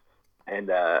mistakes. And,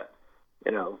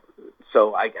 you know,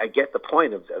 so I get the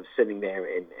point of sitting there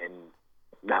and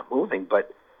not moving,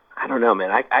 but I don't know,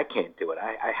 man, I can't do it.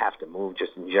 I have to move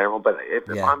just in general, but if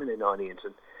I'm in an audience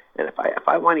and if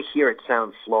I want to hear it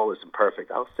sound flawless and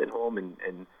perfect, I'll sit home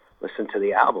and listen to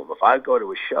the album. If I go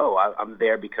to a show, I'm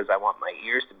there because I want my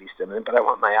ears to be stimulated, but I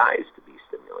want my eyes to be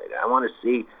stimulated. I want to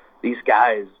see these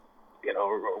guys, you know,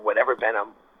 or whatever band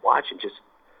I'm watching, just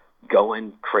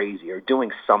going crazy or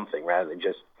doing something rather than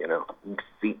just, you know,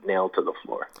 feet nailed to the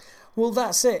floor. Well,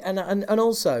 that's it. And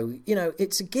also, you know,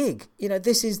 it's a gig. You know,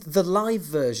 this is the live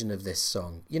version of this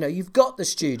song. You know, you've got the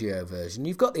studio version,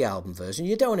 you've got the album version.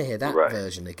 You don't want to hear that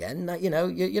version again. You know,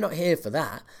 you're not here for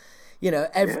that. You know,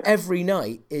 every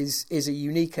night is a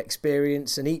unique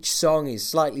experience, and each song is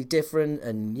slightly different,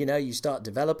 and, you know, you start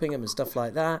developing them and stuff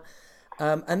like that.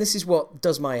 And this is what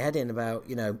does my head in about,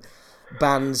 you know,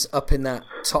 bands up in that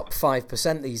top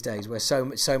 5% these days, where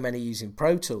so many using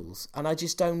Pro Tools, and I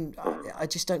just don't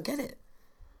get it.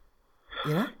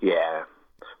 You know? Yeah.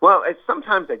 Well,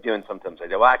 sometimes I do, and sometimes I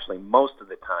don't. Well, actually, most of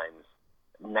the times,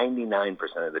 99%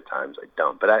 of the times, I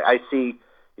don't. But I see,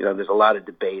 you know, there's a lot of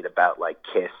debate about like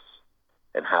Kiss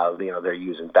and how, you know, they're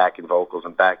using backing vocals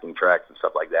and backing tracks and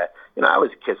stuff like that. You know, I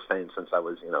was a Kiss fan since I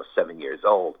was, you know, 7 years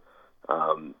old,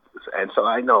 and so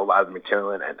I know a lot of the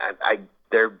material, and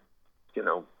they're, you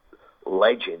know,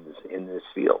 legends in this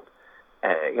field,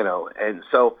 you know, and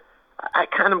so I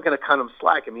kind of going to cut them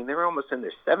slack. I mean, they're almost in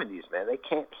their 70s, man. They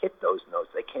can't hit those notes.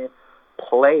 They can't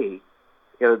play,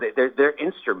 you know, their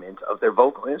instrument of their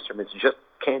vocal instruments just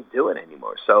can't do it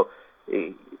anymore. So,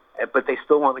 but they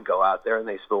still want to go out there and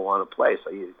they still want to play. So,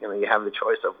 you know, you have the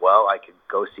choice of, well, I could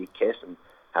go see Kiss and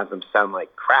have them sound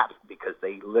like crap because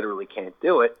they literally can't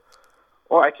do it,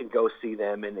 or I can go see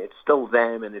them and it's still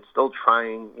them and it's still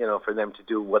trying, you know, for them to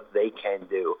do what they can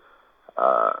do,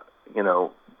 you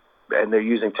know, and they're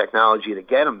using technology to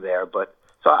get them there. But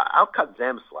so I'll cut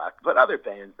them slack. But other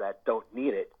bands that don't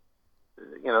need it,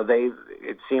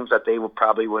 it seems that they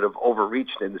would have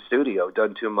overreached in the studio,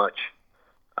 done too much,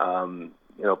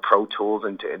 Pro Tools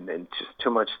and just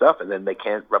too much stuff, and then they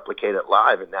can't replicate it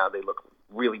live, and now they look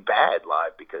really bad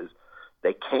live because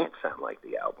they can't sound like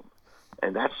the album,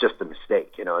 and that's just a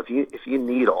mistake. If you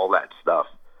need all that stuff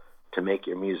to make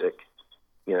your music,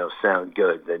 sound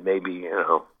good, then maybe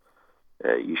you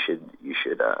should you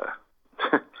should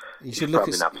look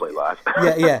probably not play live.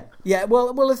 yeah.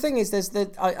 Well, the thing is,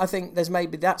 I think there's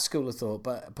maybe that school of thought,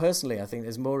 but personally, I think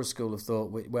there's more a school of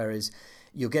thought. Whereas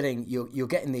you're getting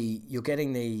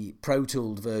the Pro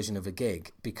Tooled version of a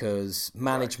gig because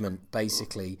management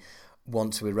basically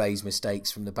want to erase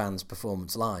mistakes from the band's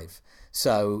performance live.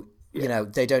 So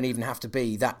they don't even have to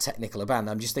be that technical a band.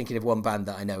 I'm just thinking of one band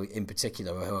that I know in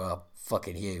particular who are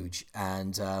fucking huge,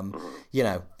 and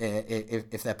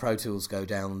if their Pro Tools go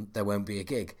down, there won't be a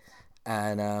gig,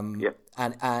 and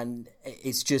and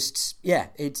it's just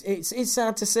it's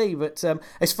sad to see, but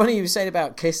it's funny you were saying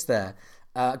about Kiss there.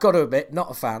 Got to admit,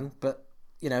 not a fan, but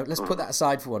let's put that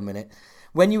aside for 1 minute.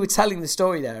 When you were telling the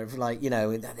story there of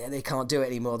they can't do it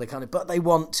anymore, but they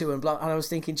want to, and blah, and I was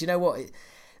thinking, do you know what?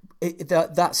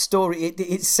 That story,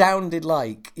 it sounded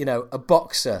like a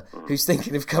boxer who's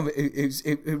thinking of coming, who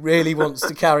really wants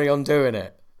to carry on doing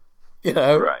it,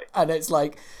 right? And it's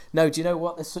like, no, do you know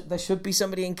what? There should be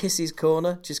somebody in Kiss's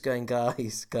corner just going,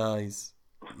 guys,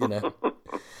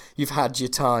 you've had your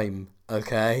time,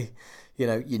 okay?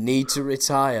 You need to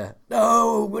retire.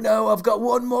 No, I've got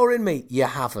one more in me. You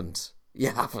haven't.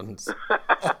 Well,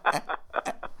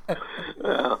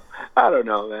 I don't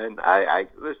know, man. I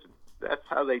listen. That's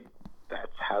how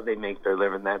they make their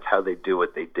living. That's how they do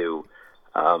what they do.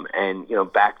 And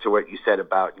back to what you said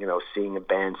about seeing a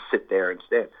band sit there and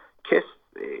stand. Kiss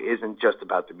isn't just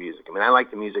about the music. I mean, I like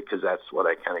the music because that's what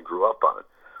I kind of grew up on.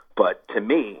 But to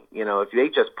me, if they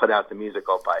just put out the music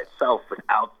all by itself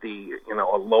without the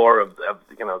allure of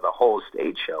the whole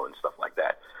stage show and stuff like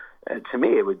that, to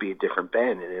me it would be a different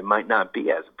band and it might not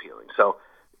be as appealing. So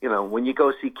when you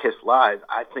go see Kiss live,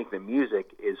 I think the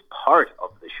music is part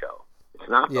of the show. It's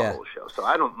not the whole show. So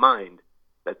I don't mind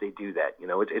that they do that.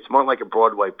 It's more like a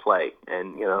Broadway play.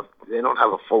 And, they don't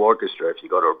have a full orchestra if you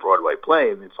go to a Broadway play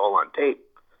and it's all on tape.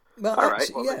 Well, all right,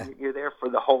 then you're there for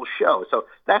the whole show. So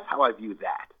that's how I view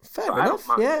that. Fair enough.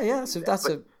 Yeah. So that's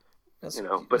but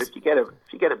if you get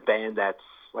a band that's,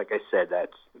 like I said,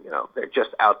 that's, they're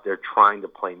just out there trying to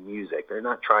play music. They're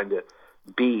not trying to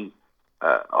be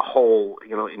a whole,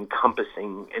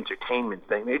 encompassing entertainment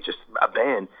thing. They're just a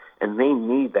band, and they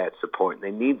need that support. And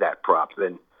they need that prop.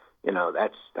 Then,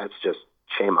 that's just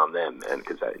shame on them, man,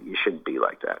 because you shouldn't be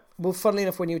like that. Well, funnily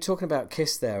enough, when you were talking about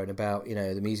Kiss there and about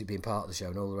the music being part of the show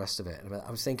and all the rest of it, I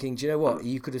was thinking, do you know what?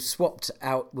 You could have swapped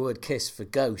out the word Kiss for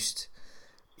Ghost.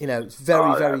 It's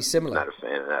very similar. I'm not a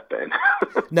fan of that band.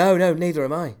 No, neither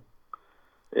am I.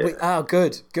 Yeah.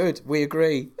 Good. We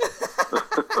agree.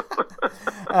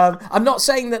 I'm not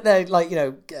saying that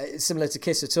they're similar to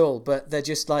Kiss at all, but they're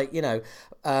just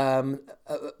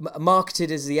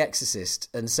marketed as The Exorcist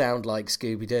and sound like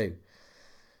Scooby-Doo.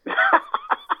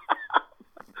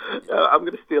 I'm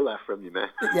going to steal that from you, man.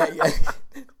 Yeah.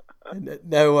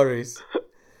 No worries.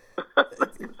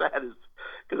 Because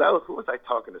who was I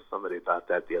talking to somebody about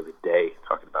that the other day,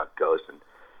 talking about Ghost, and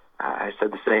I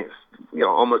said the same,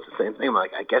 almost the same thing. I'm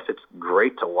like, I guess it's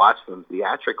great to watch them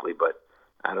theatrically, but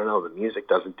I don't know, the music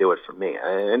doesn't do it for me.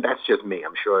 And that's just me.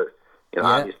 I'm sure,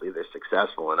 obviously they're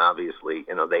successful and obviously,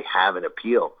 they have an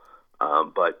appeal.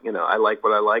 But, I like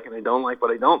what I like and I don't like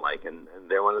what I don't like. And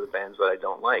they're one of the bands that I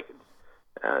don't like.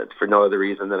 For no other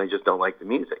reason than I just don't like the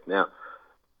music. Now,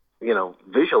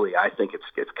 visually, I think it's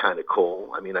kind of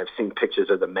cool. I mean, I've seen pictures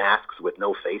of the masks with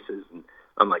no faces, and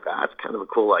I'm like, that's kind of a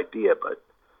cool idea, but,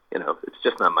 it's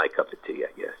just not my cup of tea,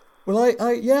 I guess. Well,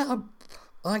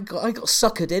 I got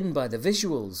suckered in by the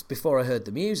visuals before I heard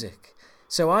the music.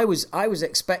 So I was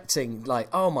expecting, like,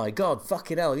 oh my God,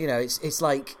 fucking hell, it's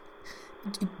like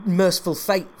Merciful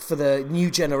Fate for the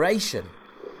new generation.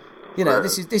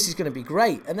 This is going to be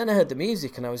great. And then I heard the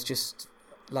music and I was just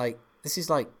like, this is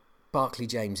like Barclay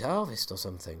James Harvest or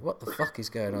something. What the fuck is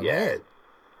going on here?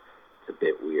 It's a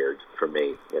bit weird for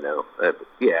me,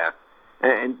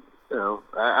 And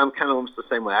I'm kind of almost the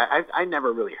same way. I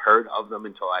never really heard of them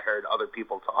until I heard other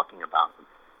people talking about them.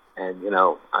 And,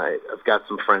 I've got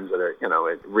some friends that are,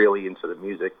 really into the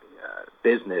music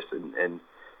business. And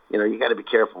you got to be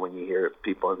careful when you hear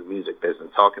people in the music business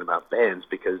talking about bands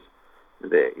because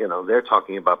they're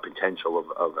talking about potential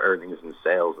of earnings and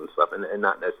sales and stuff, and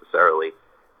not necessarily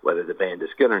whether the band is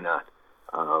good or not.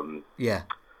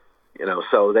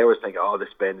 So they were thinking, oh,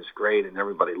 this band is great and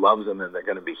everybody loves them and they're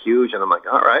going to be huge. And I'm like,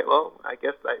 all right, well, I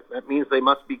guess that means they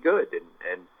must be good.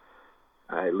 And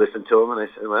I listened to them and I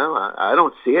said, well, I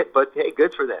don't see it, but hey,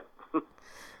 good for them.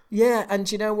 Yeah, and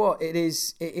you know what? In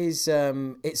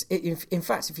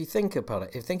fact, if you think about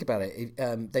it,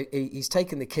 he's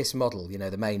taken the Kiss model.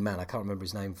 The main man. I can't remember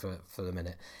his name for the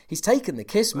minute. He's taken the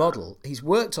Kiss model. He's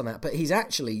worked on that, but he's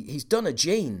done a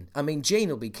Gene. I mean, Gene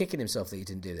will be kicking himself that he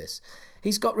didn't do this.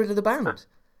 He's got rid of the band.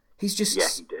 He's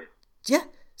just he did. Yeah.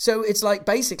 So it's like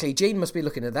basically Gene must be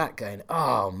looking at that, going,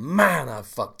 "Oh man, I've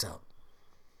fucked up."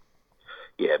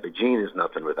 Yeah, but Gene is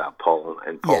nothing without Paul,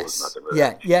 and Paul is nothing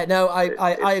without Gene. Yeah. No,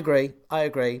 I agree.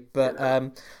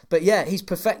 But yeah, he's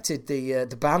perfected the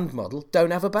band model. Don't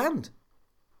have a band.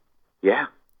 Yeah.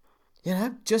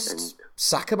 Just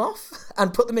sack them off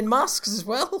and put them in masks as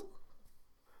well.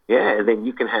 Yeah, and then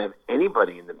you can have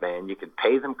anybody in the band. You can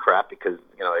pay them crap because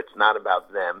it's not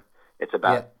about them. It's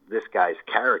about this guy's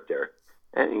character,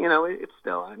 and it's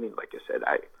still. I mean, like I said,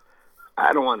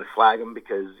 I don't want to flag them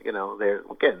because, they're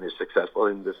successful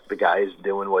and the guy is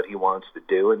doing what he wants to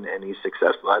do and he's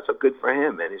successful. That's so good for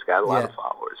him and he's got a lot of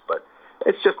followers, but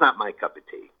it's just not my cup of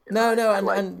tea. I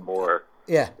like more.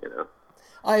 Yeah.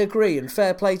 I agree, and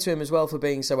fair play to him as well for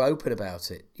being so open about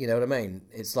it. You know what I mean?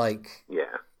 It's like,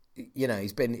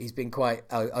 he's been quite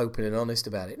open and honest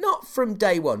about it. Not from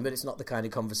day one, but it's not the kind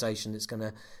of conversation that's going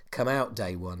to come out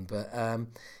day one. But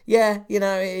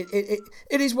it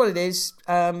is what it is.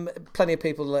 Plenty of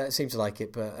people seem to like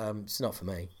it, but it's not for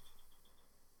me.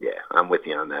 Yeah, I'm with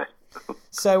you on that.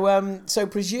 So have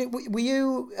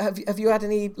you had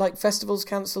any like festivals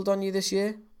cancelled on you this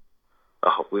year?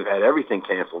 Oh, we've had everything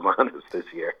cancelled on us this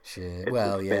year. Shit.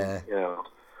 Well, yeah. Been,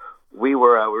 we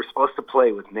were supposed to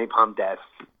play with Napalm Death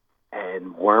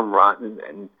and Worm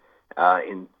Rotten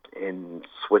and in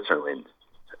Switzerland,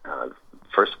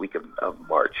 first week of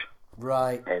March.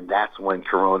 Right. And that's when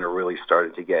Corona really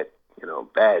started to get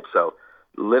bad. So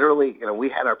literally, we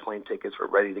had our plane tickets, we're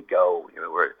ready to go.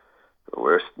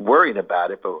 We're worried about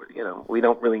it, but we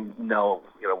don't really know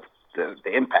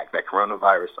the impact that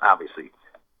coronavirus obviously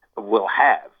will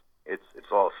have.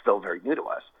 It's all still very new to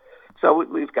us. So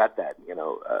we've got that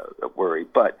worry,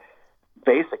 but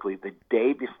basically, the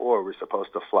day before we're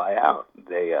supposed to fly out,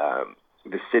 the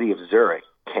city of Zurich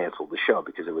canceled the show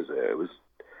because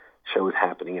show was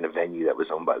happening in a venue that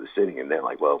was owned by the city, and they're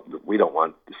like, "Well, we don't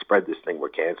want to spread this thing. We're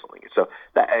canceling it." So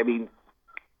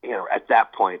at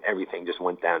that point, everything just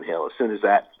went downhill. As soon as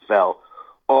that fell,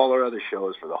 all our other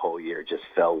shows for the whole year just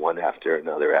fell one after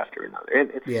another after another.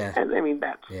 And I mean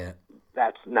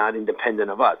that's not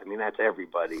independent of us. I mean that's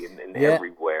everybody and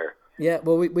everywhere. Yeah,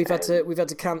 well, we've had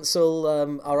to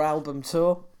cancel our album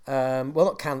tour. Well,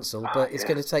 not cancel, but it's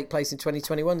going to take place in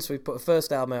 2021. So we've put a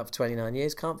first album out for 29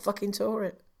 years. Can't fucking tour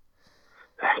it.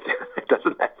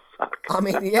 Doesn't that suck? I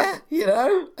mean, yeah, you're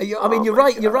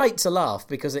right. God. You're right to laugh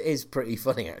because it is pretty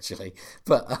funny, actually.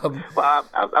 But well,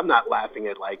 I'm not laughing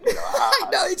at like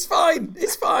no, it's fine.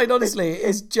 It's fine. Honestly, it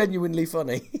is genuinely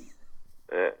funny.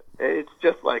 It's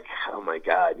just like, oh my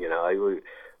God,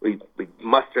 we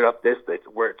mustered up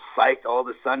we're psyched all of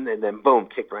a sudden, and then boom,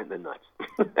 kicked right in the nuts.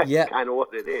 That's kind of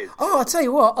what it is. Oh, I'll tell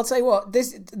you what.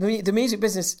 The music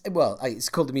business. Well, it's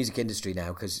called the music industry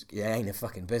now because it ain't a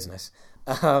fucking business.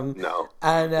 No.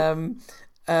 And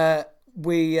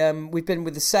we've been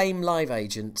with the same live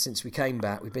agent since we came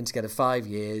back. We've been together 5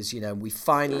 years. We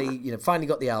finally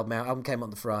got the album out. Album came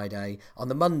on the Friday. On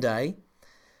the Monday,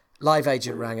 live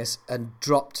agent rang us and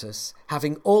dropped us,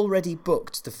 having already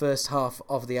booked the first half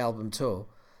of the album tour,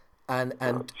 and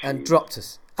dropped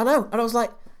us. I know, and I was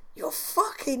like, "You're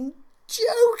fucking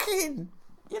joking,"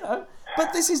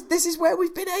 But this is where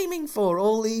we've been aiming for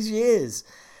all these years,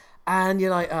 and you're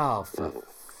like, "Oh, for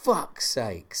fuck's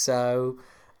sake!" So,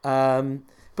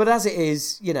 but as it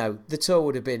is, the tour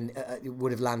would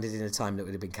have landed in a time that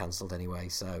would have been cancelled anyway.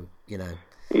 So, Yeah.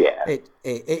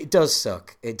 It does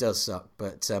suck. It does suck.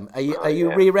 But are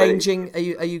you rearranging?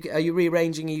 Are you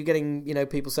rearranging? Are you getting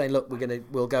people saying, "Look,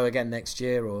 we'll go again next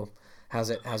year," or how's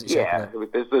it shaping up?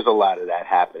 There's a lot of that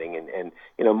happening, and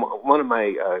one of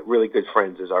my really good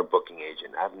friends is our booking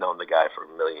agent. I've known the guy for a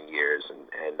million years, and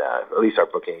at least our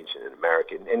booking agent in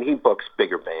America, and he books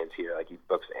bigger bands here. Like he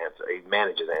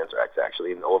manages Anthrax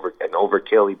actually, and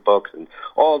Overkill he books, and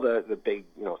all the big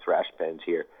thrash bands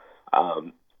here.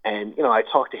 And I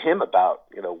talked to him about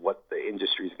what the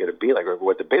industry is going to be like, or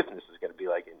what the business is going to be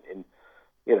like, and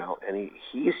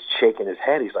he's shaking his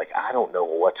head. He's like, I don't know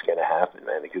what's going to happen,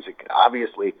 man, because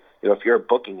obviously, if you're a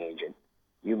booking agent,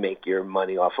 you make your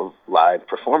money off of live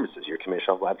performances, your commission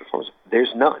off live performances.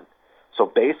 There's none. So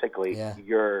basically,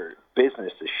 your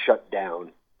business is shut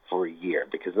down for a year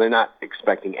because they're not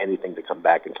expecting anything to come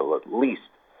back until at least,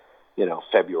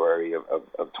 February of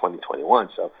 2021.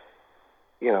 So,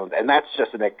 and that's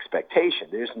just an expectation.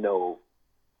 There's no,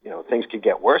 things could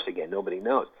get worse again. Nobody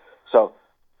knows. So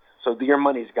your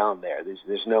money's gone there.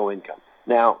 There's no income.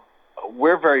 Now,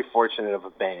 we're very fortunate of a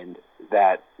band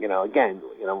that,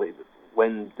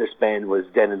 when this band was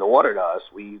dead in the water to us,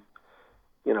 we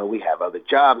have other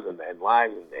jobs and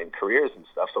lives and careers and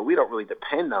stuff, so we don't really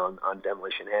depend on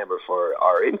Demolition Hammer for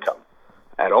our income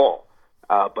at all.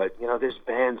 But, there's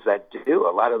bands that do.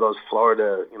 A lot of those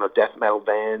Florida, death metal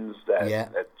bands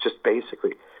that just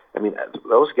basically,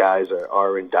 those guys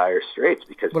are in dire straits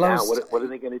because what are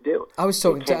they going to do? I was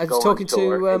talking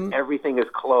to everything is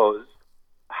closed.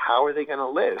 How are they going to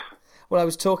live? Well, I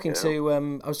was talking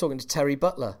to Terry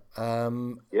Butler,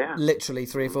 literally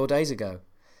 3 or 4 days ago,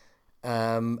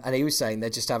 and he was saying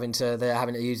they're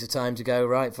having to use the time to go,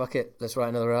 right, fuck it, let's write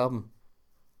another album.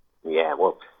 Yeah,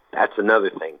 well, that's another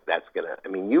thing that's gonna.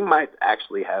 You might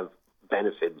actually have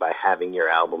benefit by having your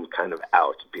album kind of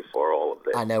out before all of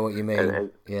this. I know what you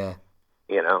mean. Yeah,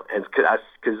 and because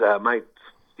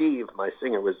Steve, my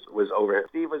singer, was over here.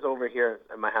 Steve was over here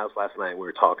at my house last night. We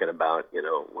were talking about,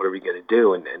 what are we going to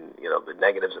do? And the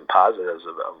negatives and positives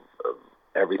of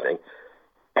everything.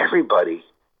 Every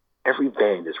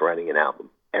band is writing an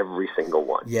album. Every single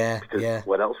one. Yeah, because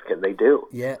what else can they do?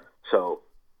 Yeah. So,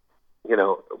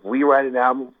 we write an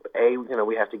album,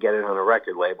 we have to get it on a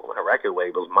record label. And a record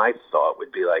label, my thought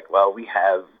would be like, well, we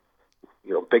have,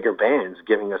 bigger bands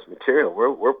giving us material.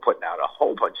 We're putting out a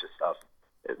whole bunch of stuff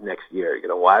next year.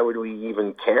 Why would we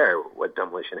even care what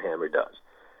Demolition Hammer does?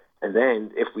 And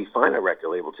then if we find a record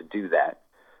label to do that,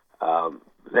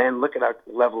 then look at our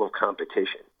level of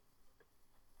competition.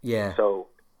 Yeah. So,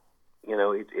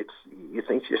 it's you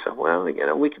think to yourself, well,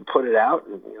 we can put it out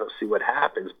and see what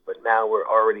happens. But now we're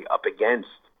already up against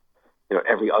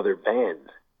every other band,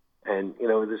 and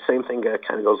the same thing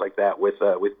kind of goes like that with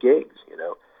gigs.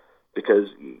 Because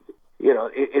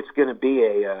it's going to be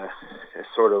a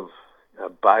sort of a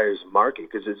buyer's market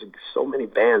because there's so many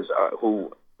bands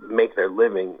who make their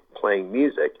living playing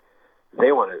music.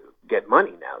 They want to get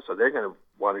money now, so they're going to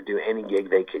want to do any gig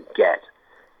they could get,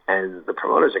 and the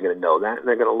promoters are going to know that, and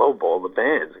they're going to lowball the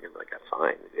bands. They're going to be like, "That's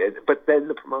fine," but then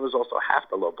the promoters also have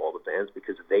to lowball the bands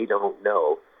because they don't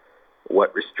know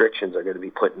what restrictions are going to be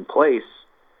put in place,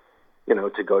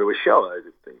 to go to a show.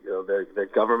 Their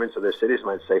governments or their cities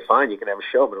might say, "Fine, you can have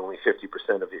a show, but only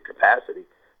 50% of your capacity."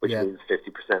 Which means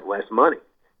 50% less money.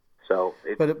 So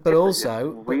it's a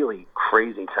really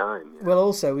crazy time. Well,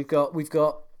 also we've got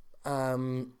a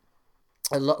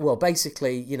lot. Well,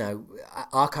 basically,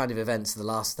 our kind of events are the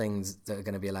last things that are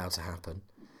going to be allowed to happen.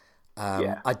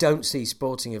 I don't see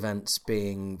sporting events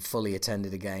being fully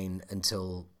attended again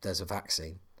until there's a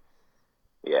vaccine.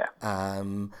 Yeah.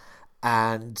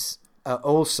 And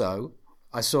also,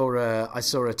 I saw a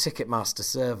Ticketmaster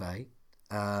survey.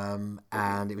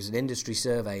 And it was an industry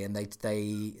survey, and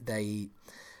they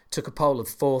took a poll of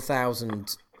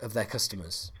 4,000 of their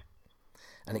customers,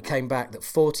 and it came back that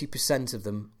 40% of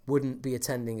them wouldn't be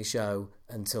attending a show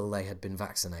until they had been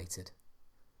vaccinated.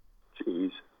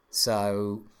 Jeez.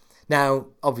 So now,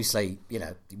 obviously, we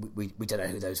don't know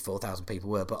who those 4,000 people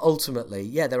were, but ultimately,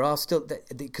 there are still,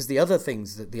 because the other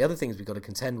things we've got to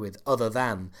contend with, other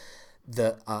than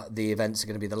that the events are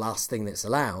going to be the last thing that's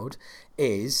allowed,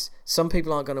 is some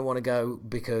people aren't going to want to go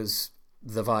because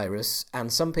the virus,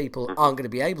 and some people aren't going to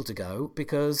be able to go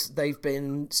because they've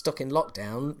been stuck in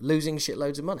lockdown, losing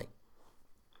shitloads of money.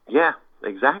 Yeah,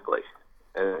 exactly.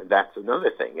 That's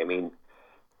another thing.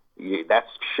 That's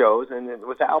shows and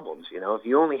with albums. If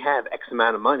you only have X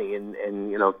amount of money and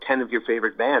 10 of your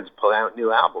favorite bands pull out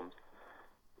new albums,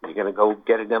 you're going to go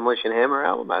get a Demolition Hammer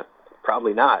album?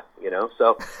 Probably not,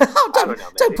 so I don't know,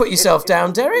 man. Don't put yourself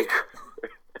down, Derek.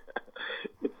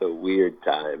 It's a weird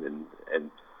time, and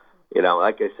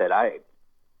like I said,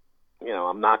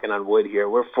 I'm knocking on wood here.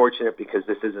 We're fortunate because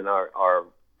this isn't our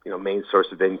main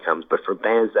source of incomes, but for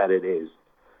bands that it is,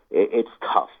 it's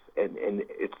tough, and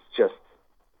it's just,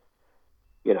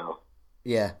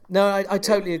 Yeah, no, I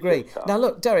totally agree. Now,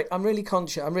 look, Derek, I'm really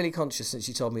conscious since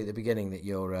you told me at the beginning that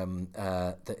you're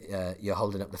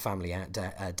holding up the family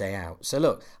day out. So,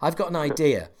 look, I've got an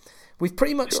idea. We've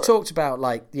pretty much talked about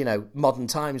modern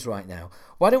times right now.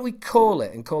 Why don't we call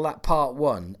that part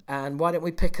 1, and why don't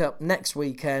we pick up next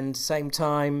weekend, same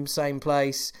time, same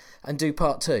place, and do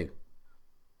part 2?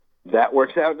 That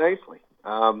works out nicely.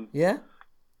 Yeah.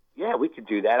 Yeah, we could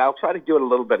do that. I'll try to do it a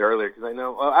little bit earlier because I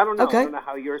know. Well, I don't know. Okay. I don't know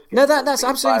how yours. No, that's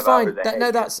absolutely fine.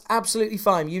 That's absolutely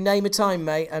fine. You name a time,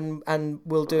 mate, and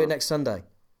we'll do it next Sunday.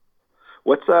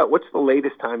 What's the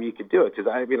latest time you could do it?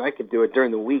 Because I could do it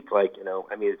during the week, like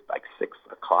it's like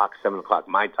 6:00, 7:00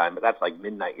 my time, but that's like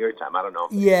midnight your time. I don't know.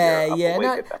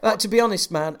 No, to be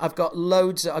honest, man, I've got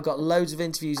loads of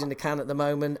interviews in the can at the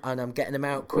moment, and I'm getting them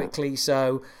out quickly.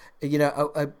 So,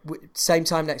 same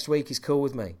time next week is cool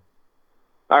with me.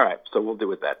 All right, so we'll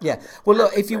do it that time. Yeah. Well,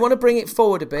 look, if you want to bring it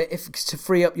forward a bit, to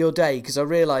free up your day, because I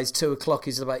realise 2:00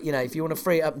 is about, if you want to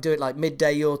free it up and do it like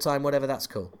midday your time, whatever, that's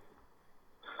cool.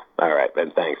 All right,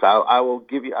 Ben. Thanks. I will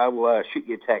shoot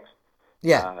you a text.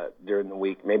 Yeah. During the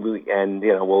week, maybe,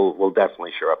 we'll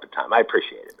definitely shore up the time. I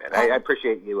appreciate it, man. I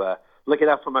appreciate you looking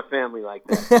out for my family like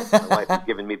that. My wife is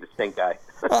giving me the stink eye.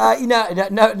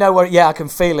 No worry. Yeah, I can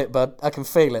feel it, bud. I can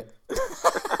feel it.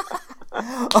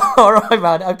 All right,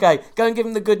 man. Okay, go and give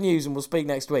him the good news, and we'll speak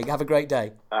next week. Have a great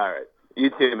day. All right. You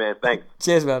too, man. Thanks.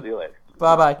 Cheers, man. See you later.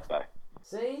 Bye-bye. Bye.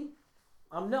 See?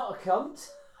 I'm not a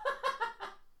cunt.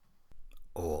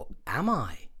 Or am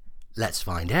I? Let's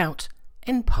find out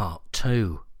in part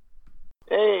 2.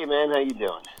 Hey, man. How you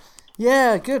doing?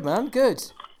 Yeah, good, man.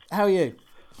 Good. How are you?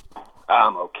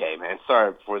 I'm okay, man.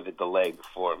 Sorry for the delay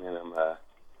before, man. I'm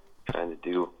trying to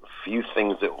do a few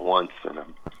things at once, and I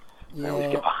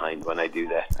always get behind when I do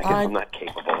that. I guess I'm not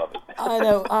capable of it.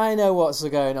 I know what's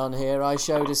going on here. I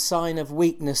showed a sign of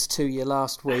weakness to you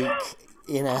last week,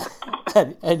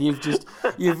 and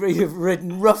you've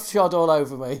ridden roughshod all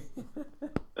over me.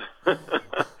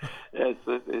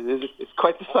 It's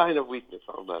quite the sign of weakness.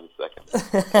 Hold on a second.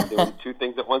 I'm doing 2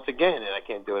 things at once again, and I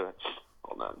can't do it.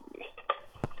 Hold on.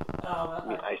 Let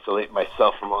me isolate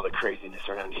myself from all the craziness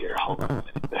around here. Hold on a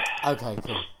minute. Okay,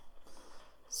 cool.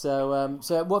 So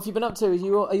what have you been up to? Are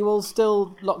you all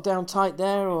still locked down tight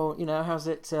there, or how's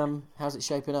it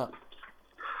shaping up?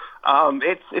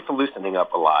 It's loosening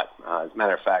up a lot. As a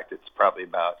matter of fact, it's probably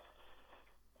about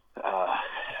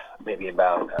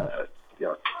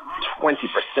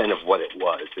 20% of what it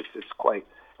was. It's quite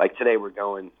like today we're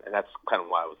going, and that's kind of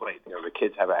why I was late. The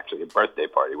kids have actually a birthday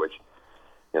party, which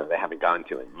they haven't gone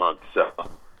to in months. So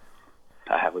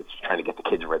I was trying to get the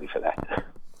kids ready for that.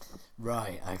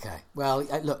 Right. Okay. Well,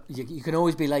 look, you can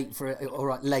always be late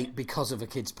late because of a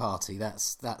kid's party.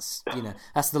 That's that's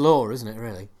the law, isn't it?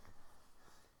 Really.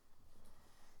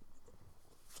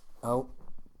 Oh,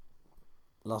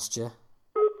 lost you.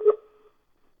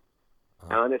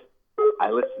 Honest,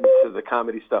 I listened to the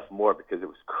comedy stuff more because it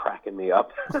was cracking me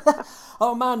up.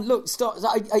 Oh man, look, stop!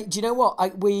 Do you know what?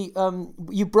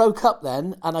 You broke up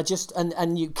then, and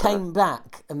and you came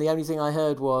back, and the only thing I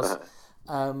heard was,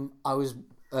 I was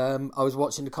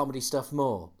watching the comedy stuff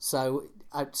more. So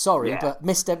sorry, but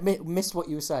missed what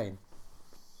you were saying.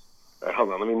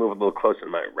 Hold on, let me move a little closer to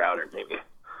my router. Maybe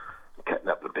I'm cutting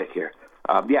up a bit here.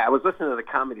 I was listening to the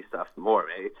comedy stuff more.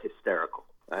 Man. It's hysterical.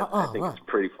 I think it's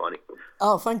pretty funny.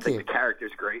 Oh, thank you. The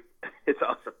character's great. It's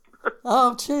awesome.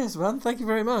 Oh, cheers, man. Thank you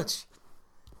very much.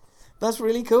 That's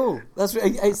really cool.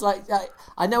 It's like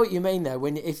I know what you mean though.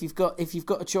 When if you've got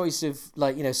a choice of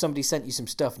somebody sent you some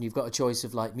stuff and you've got a choice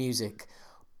of music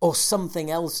or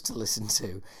something else to listen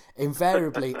to,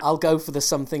 invariably I'll go for the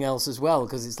something else as well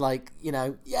because it's I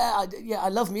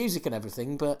love music and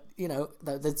everything, but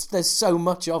there's so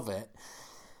much of it.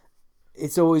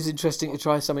 It's always interesting to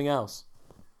try something else.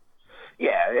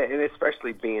 Yeah, and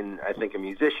especially being, I think, a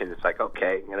musician, it's like,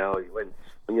 okay, when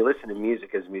you listen to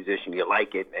music as a musician, you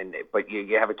like it, but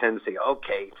you have a tendency,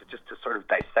 to sort of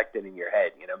dissect it in your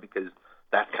head, because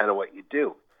that's kind of what you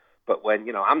do. But when,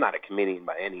 I'm not a comedian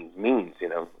by any means,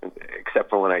 except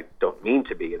for when I don't mean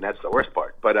to be, and that's the worst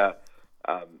part. But,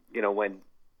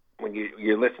 when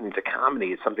you're listening to comedy,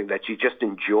 it's something that you just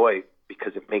enjoy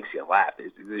because it makes you laugh.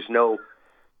 There's no,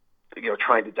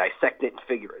 trying to dissect it and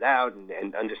figure it out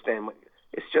and understand what.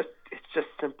 It's just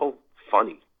simple,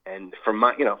 funny, and from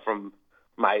my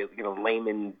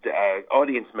layman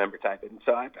audience member type, and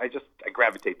so I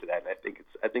gravitate to that. And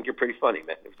I think you're pretty funny,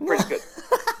 man. It's pretty good.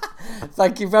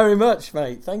 Thank you very much,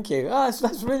 mate. Thank you.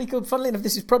 That's really good. Funnily enough,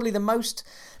 this is probably the most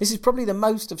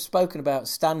I've spoken about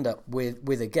stand up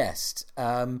with a guest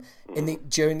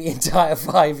during the entire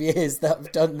 5 years that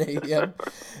I've done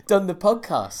the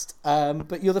podcast.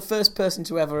 But you're the first person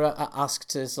to ever ask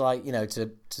to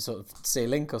to sort of see a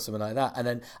link or something like that,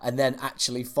 and then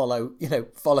actually follow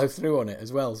through on it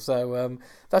as well. So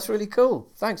that's really cool.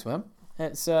 Thanks, man.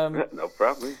 It's no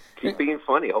problem. Keep being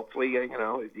funny. Hopefully,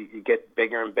 you get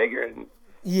bigger and bigger, and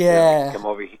come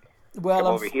over here.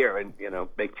 Over here and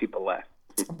make people laugh.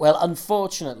 Well,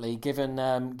 unfortunately, given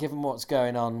what's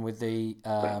going on with the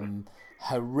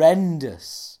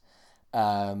horrendous,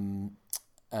 comedy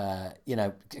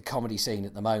scene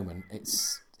at the moment,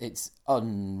 it's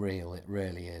unreal. It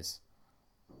really is.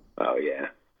 Oh yeah.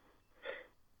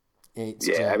 It's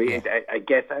Yeah, I mean, I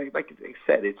guess like I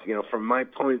said, it's from my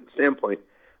standpoint,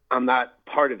 I'm not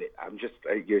part of it. I'm just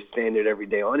your standard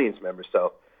everyday audience member.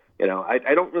 So,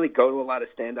 I don't really go to a lot of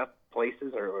stand up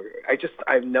places, or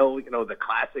I know the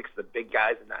classics, the big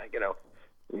guys, and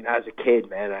as a kid,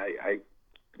 man, I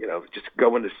just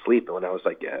going to sleep. And when I was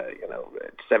like,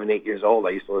 7, 8 years old,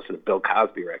 I used to listen to Bill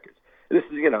Cosby records. And this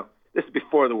is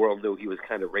before the world knew he was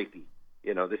kind of rapey.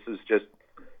 This is just,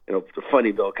 the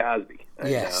funny Bill Cosby. And,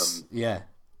 yes, yeah.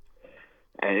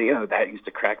 And, that used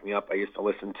to crack me up. I used to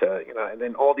listen to, and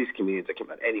then all these comedians that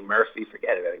came out, Eddie Murphy,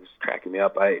 forget it. It was cracking me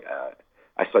up.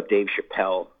 I saw Dave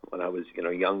Chappelle when I was,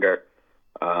 younger.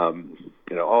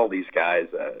 All these guys,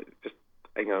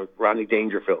 Rodney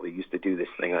Dangerfield, he used to do this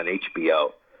thing on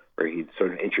HBO where he'd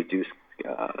sort of introduce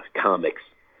comics,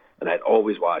 and I'd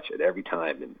always watch it every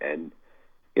time. And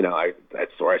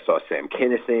that's where I saw Sam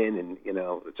Kinison and,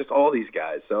 just all these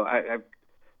guys. So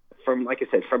like I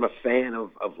said, from a fan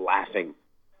of laughing,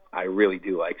 I really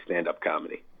do like stand-up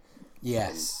comedy.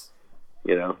 Yes.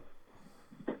 And,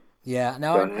 yeah.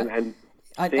 No.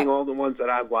 So, seeing all the ones that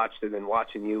I've watched and then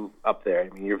watching you up there, I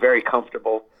mean, you're very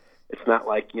comfortable. It's not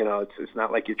like, it's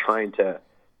not like you're trying to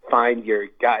find your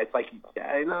guy. It's like,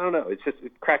 I don't know. It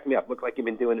cracked me up. Looked like you've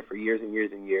been doing it for years and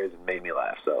years and years and made me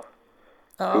laugh. So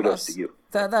kudos to you.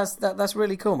 That's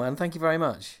really cool, man. Thank you very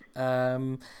much.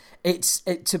 To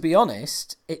be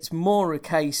honest, it's more a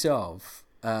case of,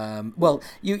 well,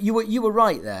 you were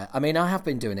right there. I mean, I have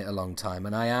been doing it a long time,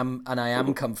 and I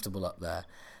am comfortable up there.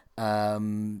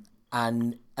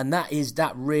 And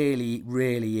that really,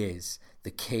 really is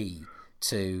the key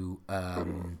to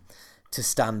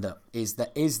stand up, is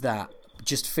that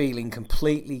just feeling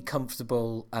completely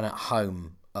comfortable and at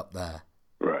home up there.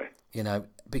 Right.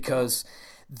 Because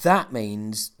that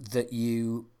means that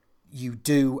you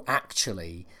do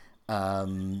actually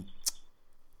kind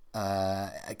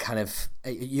of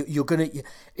you're gonna,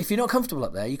 if you're not comfortable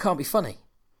up there, you can't be funny.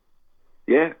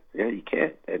 Yeah, you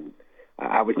can't. And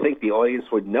I would think the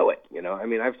audience would know it. I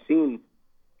mean, I've seen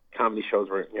comedy shows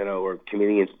where where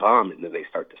comedians bomb and then they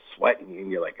start to sweat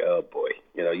and you're like, oh boy,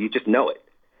 you just know it.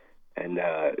 And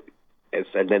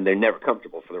then they're never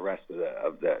comfortable for the rest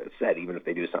of the set, even if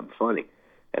they do something funny.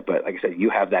 But like I said, you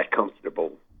have that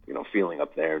comfortable feeling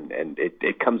up there, and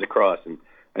it comes across, and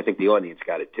I think the audience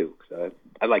got it too. So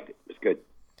I liked it. It was good.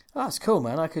 Oh, that's cool,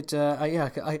 man. I could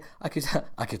I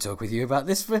could talk with you about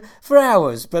this for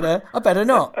hours, but I better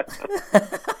not.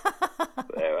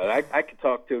 I could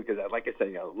talk too, because like I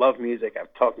said, love music.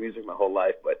 I've talked music my whole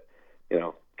life, but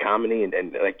comedy and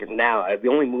like now the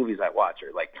only movies I watch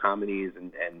are like comedies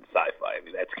and sci-fi. I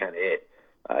mean, that's kind of it.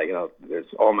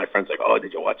 There's all my friends like, oh,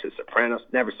 did you watch The Sopranos?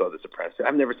 Never saw The Sopranos.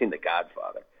 I've never seen The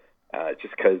Godfather,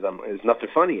 just because there's nothing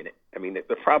funny in it. I mean,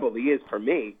 there probably is for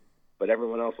me, but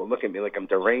everyone else will look at me like I'm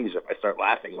deranged if I start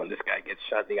laughing when this guy gets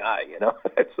shot in the eye,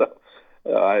 So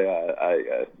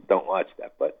I don't watch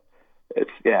that, but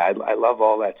I love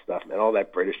all that stuff, man. All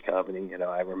that British comedy.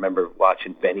 I remember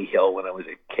watching Benny Hill when I was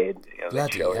a kid.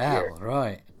 Bloody hell,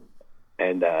 right.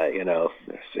 And, there's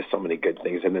just so many good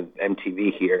things. And then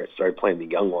MTV here started playing The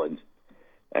Young Ones.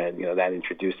 And, that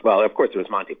introduced, well, of course, there was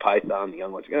Monty Python, The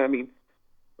Young Ones. I mean,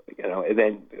 and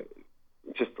then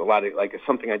just a lot of, like,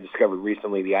 something I discovered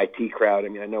recently, the IT Crowd. I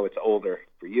mean, I know it's older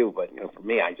for you, but, for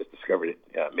me, I just discovered it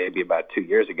maybe about 2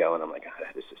 years ago. And I'm like,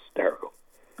 that is hysterical.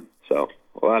 So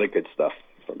a lot of good stuff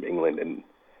from England. And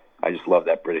I just love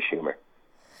that British humor.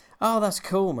 Oh, that's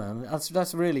cool, man.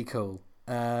 That's really cool.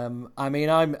 I mean,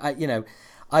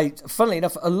 funnily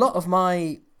enough, a lot of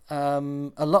my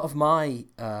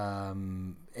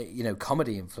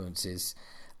comedy influences,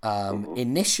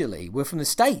 initially were from the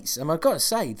States, and I've got to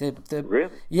say,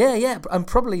 really, yeah, and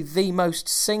probably the most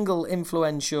single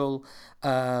influential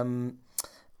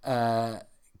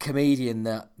comedian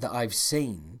that I've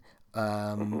seen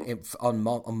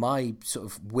on my sort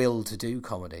of will to do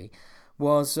comedy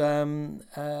was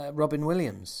Robin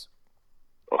Williams.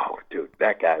 Oh, dude,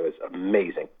 that guy was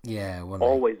amazing. Yeah,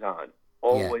 always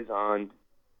on.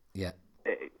 Yeah.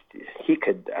 He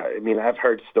could. I mean, I've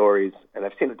heard stories, and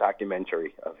I've seen a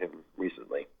documentary of him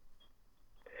recently.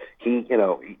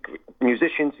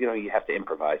 Musicians, you have to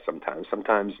improvise sometimes.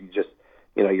 Sometimes you just,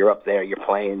 you're up there, you're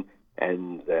playing,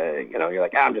 and you're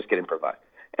like, I'm just gonna improvise.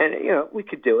 And we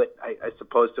could do it, I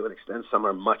suppose, to an extent. Some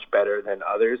are much better than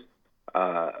others.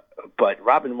 But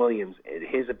Robin Williams,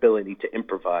 his ability to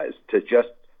improvise, to just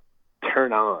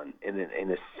turn on in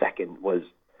a second was,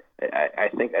 I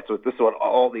think this is what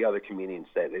all the other comedians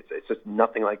said. It's just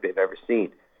nothing like they've ever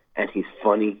seen. And he's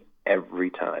funny every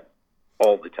time,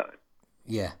 all the time.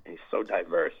 Yeah. And he's so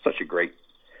diverse, such a great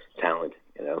talent,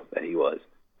 that he was.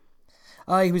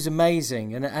 Oh, he was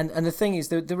amazing, and the thing is,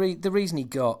 the reason he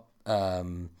got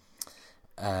the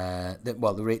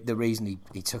reason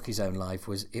he took his own life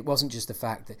was it wasn't just the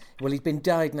fact that he'd been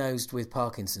diagnosed with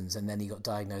Parkinson's and then he got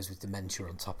diagnosed with dementia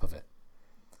on top of it.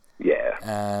 Yeah.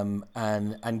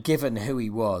 And given who he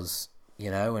was,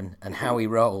 and how he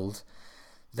rolled,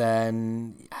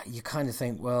 then you kind of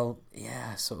think, well,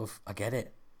 yeah, sort of, I get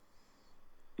it.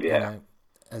 Yeah.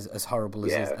 As horrible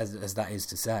as that is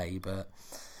to say, but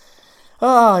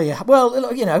oh yeah, well,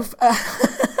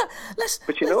 let's.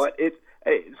 But you know what? It's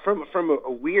from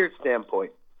a weird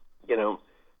standpoint.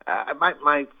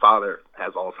 My father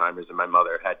has Alzheimer's and my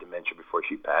mother had dementia before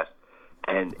she passed,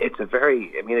 and it's a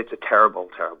terrible,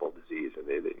 terrible disease, and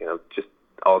just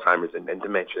Alzheimer's and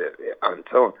dementia on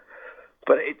its own.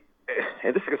 But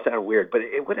and this is gonna sound weird, but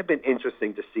it would have been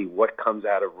interesting to see what comes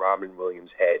out of Robin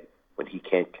Williams' head when he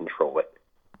can't control it.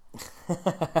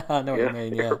 I know what you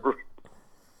mean, yeah.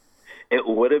 It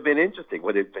would have been interesting.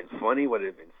 Would it have been funny? Would it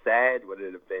have been sad? Would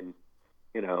it have been,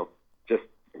 just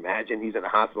imagine he's in a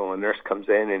hospital and a nurse comes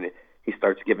in and he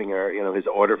starts giving her, his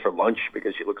order for lunch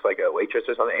because she looks like a waitress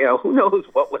or something. Who knows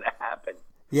what would have happened?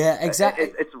 Yeah,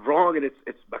 exactly. It's wrong and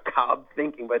it's macabre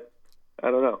thinking, but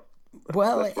I don't know.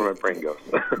 Well, that's where my brain goes.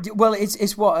 Well,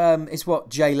 it's what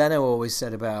Jay Leno always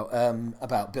said about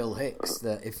Bill Hicks,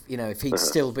 that if he'd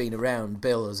still been around,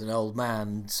 Bill as an old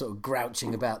man, sort of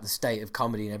grouching about the state of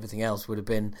comedy and everything else would have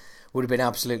been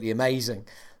absolutely amazing.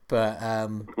 But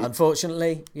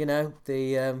unfortunately,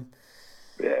 the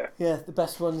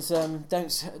best ones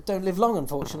don't live long,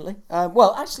 unfortunately.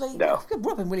 Well, actually, no.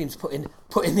 Robin Williams put in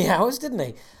the hours, didn't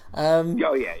he?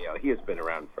 He has been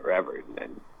around forever,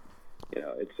 and he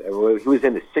was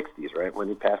in the 60s, right? When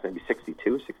he passed, maybe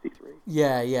 62, 63?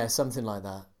 Yeah, something like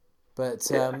that. But,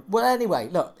 well, anyway,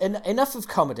 look, enough of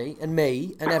comedy and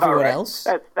me and everyone else.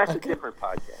 That's okay. A different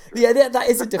podcast. Right? Yeah, that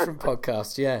is a different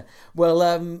podcast, yeah. Well,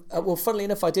 funnily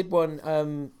enough, I did one...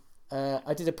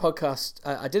 I did a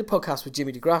podcast with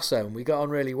Jimmy DeGrasso, and we got on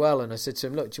really well. And I said to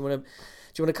him, "Look, do you want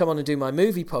to come on and do my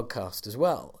movie podcast as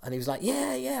well?" And he was like,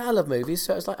 "Yeah, I love movies."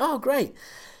 So I was like, "Oh, great."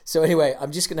 So anyway,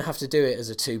 I'm just going to have to do it as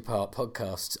a 2-part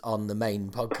podcast on the main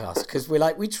podcast because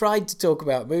we tried to talk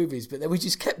about movies, but then we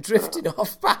just kept drifting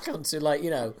off back onto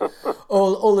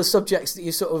all the subjects that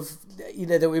you sort of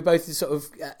that we both sort of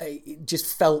just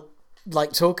felt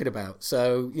like talking about.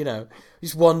 So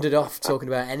just wandered off talking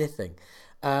about anything.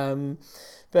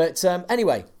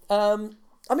 Anyway, I'm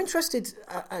interested,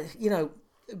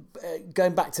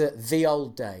 going back to the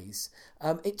old days,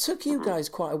 it took you guys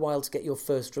quite a while to get your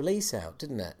first release out,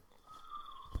 didn't it?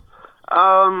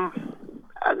 Not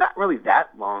really that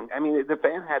long. I mean, the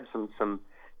band had some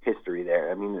history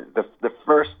there. I mean, the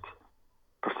first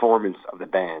performance of the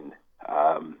band,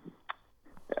 I'll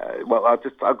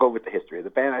go with the history. The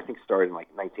band, I think, started in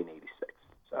 1986.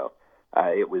 So,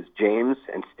 it was James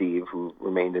and Steve who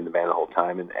remained in the band the whole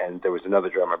time, and there was another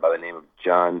drummer by the name of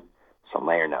John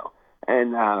Salerno.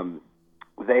 And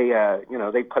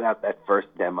they put out that first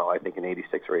demo, I think in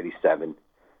 '86 or '87,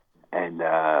 and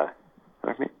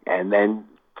then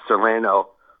Salerno,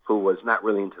 who was not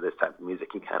really into this type of music,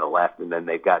 he kind of left, and then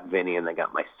they got Vinny and they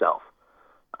got myself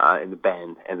in the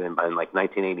band, and then by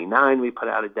 1989 we put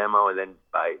out a demo, and then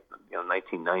by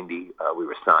 1990 we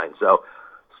were signed. So.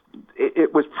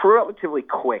 It was relatively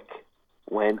quick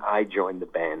when I joined the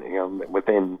band.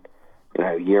 Within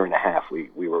a year and a half, we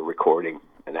were recording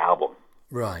an album.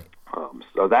 Right.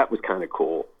 So that was kind of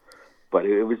cool. But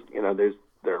it was,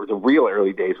 there was the real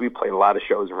early days. We played a lot of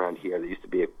shows around here. There used to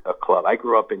be a club. I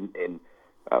grew up in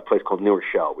a place called New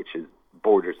Rochelle, which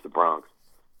borders the Bronx,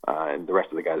 and the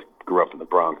rest of the guys grew up in the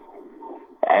Bronx.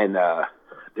 And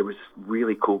there was this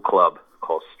really cool club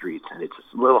called Streets, and it's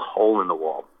this little hole in the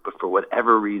wall. But for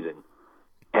whatever reason,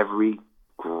 every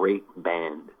great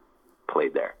band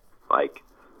played there.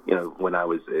 When I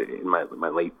was in my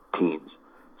late teens.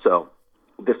 So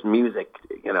this music,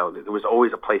 there was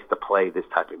always a place to play this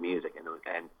type of music, and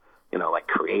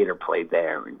Creator played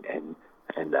there, and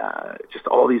just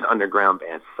all these underground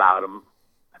bands. Sodom,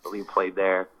 I believe, played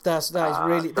there. That's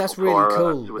really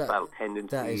cool. Suicidal Tendencies,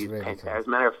 that is really Pantera. cool. As a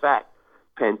matter of fact,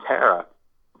 Pantera.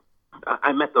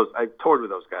 I toured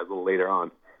with those guys a little later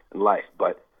on in life,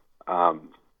 but the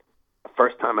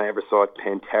first time I ever saw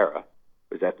Pantera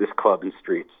was at this club in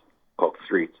Streets called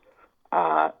Streets,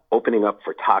 opening up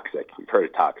for Toxic. You've heard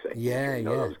of Toxic? Yeah, you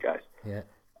know those guys. Yeah.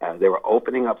 They were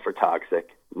opening up for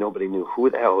Toxic. Nobody knew who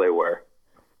the hell they were,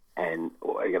 and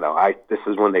this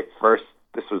was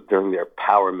during their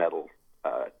power metal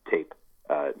tape,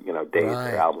 days, Right.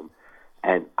 their album.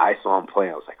 And I saw him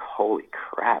play. I was like, "Holy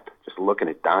crap!" Just looking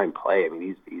at Dime play. I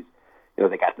mean, he's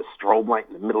they got the strobe light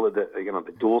in the middle of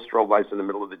the dual strobe lights in the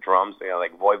middle of the drums,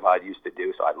 like Voivod used to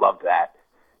do. So I loved that.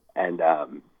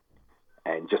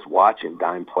 And just watching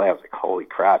Dime play, I was like, holy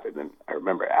crap. And then I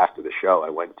remember after the show, I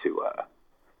went to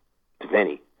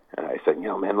Vinny, and I said,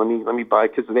 man, let me buy,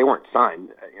 because they weren't signed,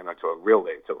 to a real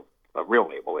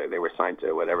label. They were signed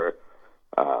to whatever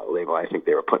label. I think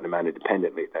they were putting them out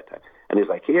independently at that time. And he's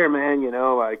like, here, man,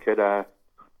 I could,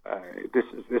 this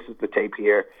is the tape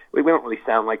here. We don't really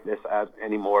sound like this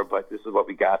anymore, but this is what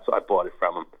we got. So I bought it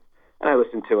from him, and I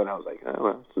listened to it, and I was like, oh,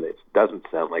 well, it doesn't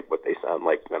sound like what they sound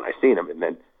like when I seen them. And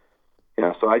then,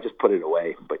 so I just put it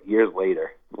away. But years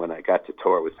later, when I got to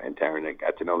tour with Pantera and I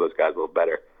got to know those guys a little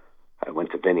better, I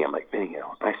went to Vinny. I'm like, Vinny,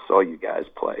 I saw you guys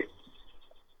play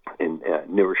in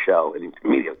New Rochelle in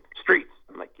immediate streets.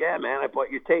 I'm like, yeah, man, I bought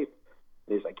your tape.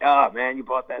 And he's like, oh, man, you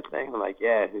bought that thing? I'm like,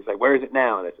 yeah. He's like, where is it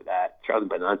now? And I said, Charlie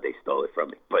Benante stole it from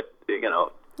me. But,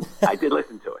 I did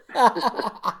listen to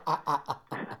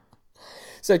it.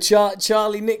 So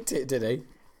Charlie nicked it, did he?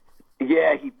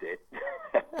 Yeah, he did.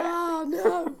 Oh,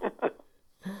 no.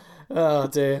 Oh,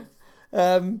 dear.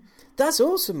 That's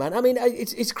awesome, man. I mean,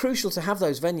 it's crucial to have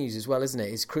those venues as well, isn't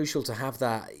it? It's crucial to have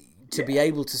that, to be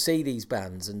able to see these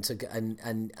bands and to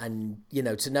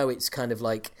know it's kind of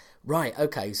like, right,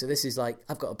 okay, so this is like,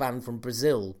 I've got a band from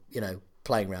Brazil,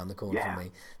 playing around the corner from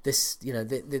me. This,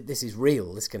 this is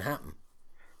real. This can happen.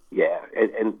 Yeah,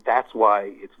 and that's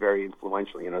why it's very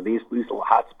influential. These little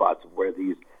hot spots of where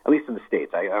these, at least in the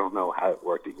States, I don't know how it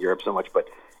worked in Europe so much, but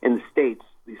in the States,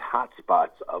 these hot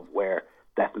spots of where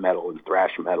death metal and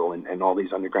thrash metal and all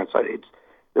these underground sites,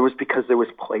 there was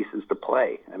places to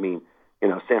play. I mean,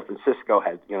 San Francisco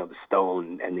had, the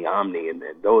Stone and the Omni, and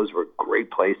those were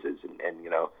great places. And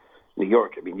New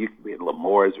York, I mean, we had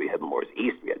L'Amour's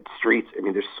East, we had Streets. I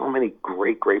mean, there's so many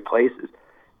great places.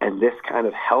 And this kind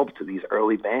of helped these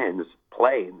early bands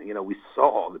play. And, we saw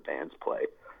all the bands play.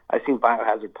 I've seen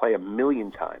Biohazard play 1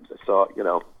 million times. I saw,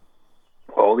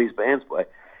 all these bands play.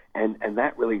 And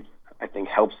that really, I think,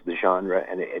 helps the genre,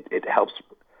 and it helps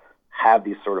have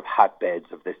these sort of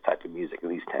hotbeds of this type of music in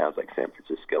these towns like San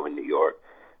Francisco and New York,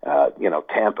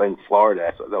 Tampa and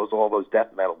Florida. So all those death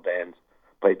metal bands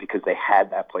played because they had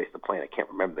that place to play. And I can't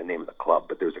remember the name of the club,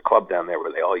 but there was a club down there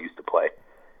where they all used to play.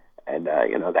 And,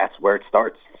 that's where it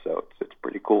starts. So it's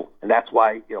pretty cool. And that's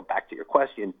why, back to your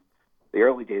question, the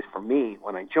early days for me,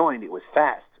 when I joined, it was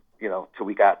fast, till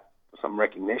we got some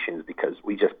recognitions, because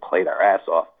we just played our ass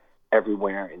off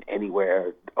everywhere and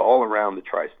anywhere, all around the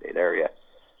tri-state area.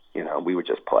 We would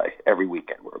just play. Every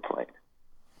weekend we were playing.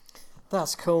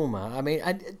 That's cool, man. I mean,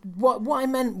 what I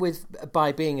meant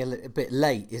by being a bit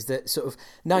late is that sort of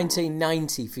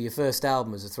 1990 for your first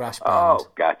album as a thrash band. Oh,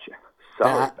 gotcha.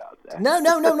 Sorry about that. No,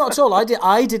 not at all.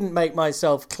 I didn't make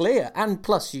myself clear. And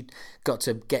plus, you got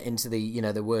to get into the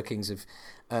the workings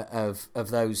of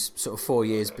those sort of 4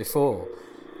 years before.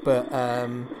 But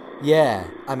yeah,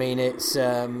 I mean, it's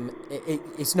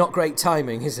not great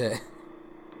timing, is it?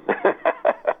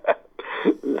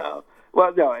 No.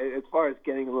 Well, no. As far as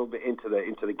getting a little bit into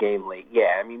the game late,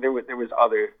 yeah. I mean, there was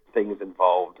other things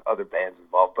involved, other bands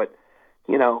involved, but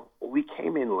we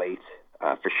came in late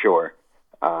for sure.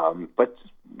 But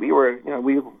we were,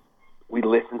 we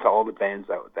listened to all the bands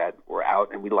that were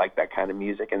out, and we liked that kind of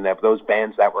music, and those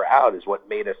bands that were out is what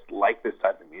made us like this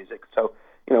type of music. So,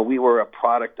 we were a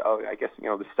product of, I guess,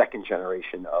 the second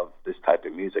generation of this type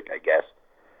of music, I guess.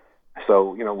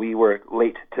 So, we were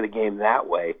late to the game that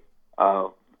way.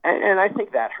 And I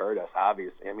think that hurt us,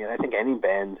 obviously. I mean, I think any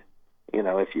band,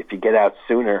 if you get out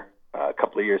sooner, a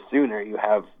couple of years sooner, you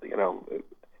have,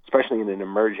 especially in an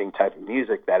emerging type of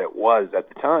music that it was at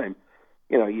the time,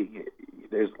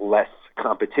 there's less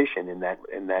competition in that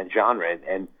genre.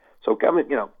 And so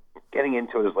getting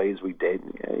into it as late as we did,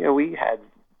 we had,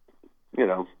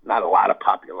 not a lot of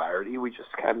popularity. We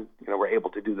just kind of, were able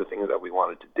to do the things that we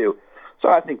wanted to do. So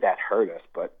I think that hurt us,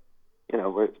 but,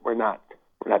 we're not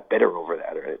bitter over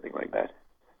that or anything like that.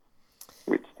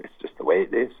 It's just the way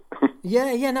it is.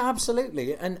 Yeah, no,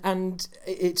 absolutely. And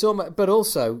it's almost, but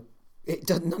also,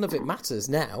 none of it matters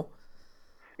now.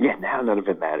 Yeah, now none of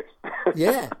it matters.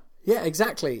 Yeah,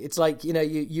 exactly. It's like,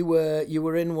 you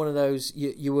were in one of those,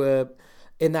 you were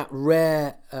in that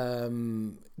rare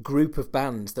group of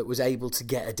bands that was able to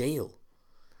get a deal.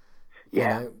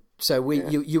 Yeah. So we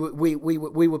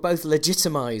were both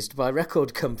legitimized by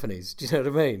record companies. Do you know what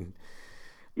I mean?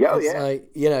 Yeah, it's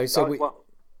yeah. Like, so it was,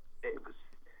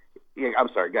 yeah, I'm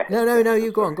sorry. Go ahead. No.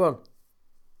 You go on.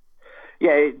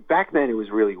 Yeah, back then it was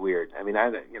really weird. I mean,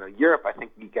 Europe, I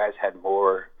think you guys had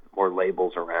more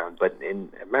labels around, but in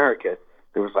America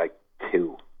there was like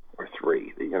 2 or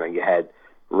 3. You had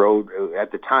Road.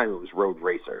 At the time, it was Road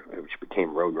Racer, which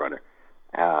became Road Runner.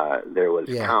 There was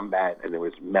Combat, and there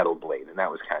was Metal Blade, and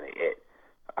that was kind of it.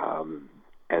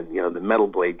 And the Metal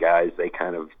Blade guys, they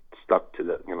kind of stuck to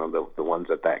the ones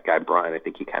that guy Brian. I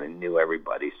think he kind of knew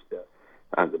everybody,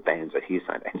 the bands that he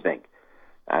signed. I think.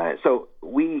 So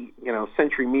we,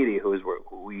 Century Media, who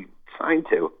we signed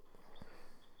to.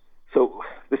 So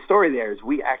the story there is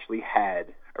we actually had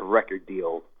a record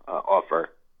deal offer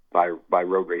by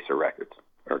Road Racer Records,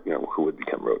 or who would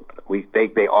become Road.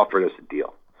 They offered us a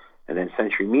deal, and then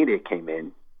Century Media came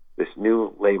in, this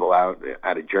new label out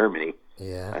of Germany,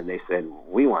 and they said,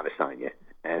 we want to sign you.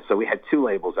 And so we had two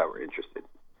labels that were interested,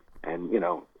 and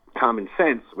common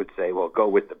sense would say, well, go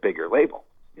with the bigger label.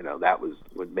 That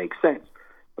would make sense,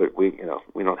 but we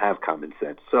don't have common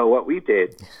sense. So what we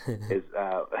did is,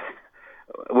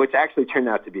 which actually turned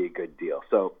out to be a good deal.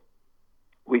 So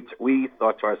we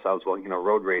thought to ourselves, well,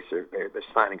 Road Racer, they're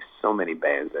signing so many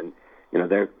bands, and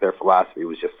their philosophy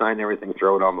was just sign everything,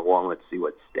 throw it on the wall, and let's see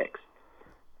what sticks.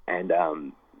 And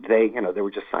they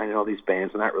were just signing all these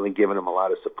bands and not really giving them a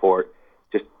lot of support,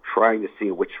 just trying to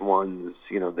see which ones,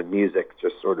 the music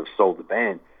just sort of sold the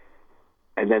band.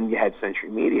 And then you had Century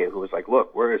Media, who was like,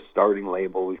 look, we're a starting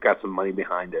label. We've got some money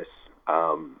behind us.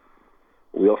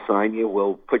 We'll sign you.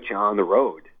 We'll put you on the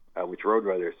road, which Road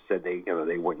Runners said they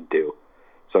wouldn't do.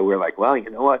 So we're like, well, you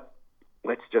know what?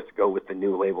 Let's just go with the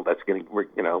new label.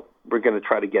 We're going to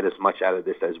try to get as much out of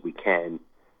this as we can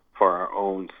for our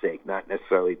own sake, not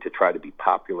necessarily to try to be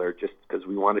popular, just because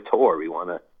we want to tour. We want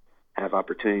to have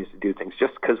opportunities to do things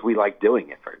just because we like doing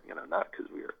it, not because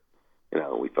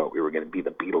we thought we were going to be the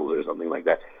Beatles or something like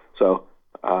that. So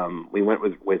we went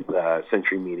with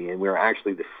Century Media, and we were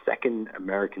actually the second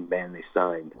American band they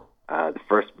signed. The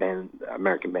first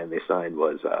American band they signed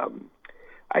was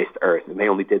Iced Earth, and they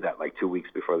only did that like 2 weeks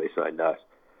before they signed us.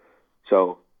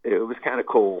 So it was kind of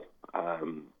cool,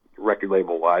 record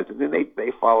label wise. And then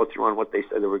they followed through on what they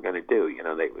said they were going to do.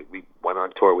 We went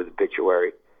on tour with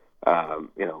Obituary,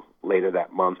 later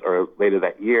that month or later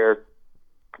that year.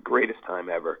 Greatest time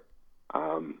ever,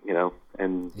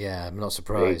 and yeah, I'm not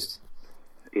surprised.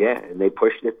 And they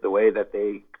pushed it the way that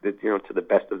they did, to the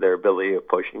best of their ability of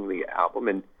pushing the album,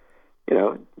 and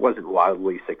it wasn't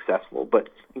wildly successful, but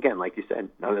again, like you said,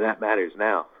 none of that matters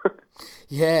now.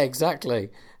 Yeah, exactly.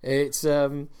 It's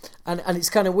and it's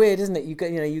kind of weird, isn't it?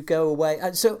 You go away.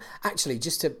 So actually,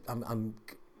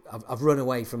 I've run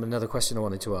away from another question I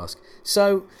wanted to ask.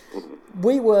 So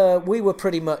we were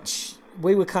pretty much.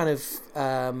 We were kind of,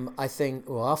 I think,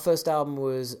 our first album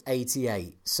was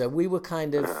 88. So we were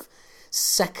kind of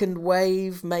second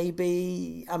wave,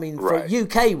 maybe. I mean, for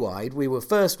UK-wide, we were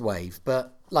first wave.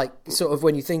 But, like, sort of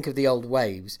when you think of the old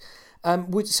waves.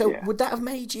 Would that have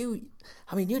made you...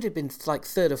 I mean, you'd have been, like,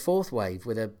 third or fourth wave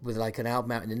with like, an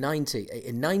album out in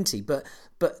 90. But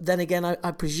then again,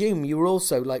 I presume you were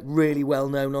also, like, really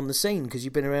well-known on the scene because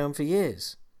you've been around for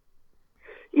years.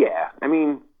 Yeah, I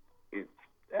mean...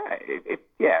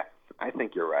 Yeah, I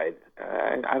think you're right.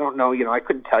 I don't know. I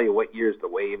couldn't tell you what years the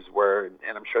waves were,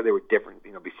 and I'm sure they were different.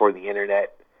 Before the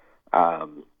internet,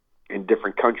 in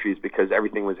different countries, because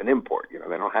everything was an import. They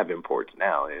don't have imports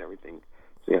now, and everything.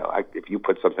 If you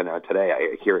put something out today,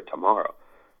 I hear it tomorrow.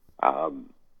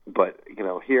 But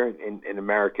here in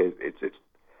America, it's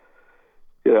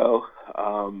yeah.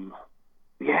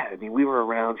 I mean, we were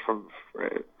around from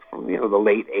the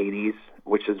late '80s,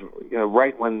 which is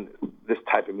right when this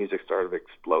type of music started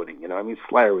exploding. I mean,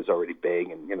 Slayer was already big,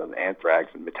 and the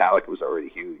Anthrax and Metallica was already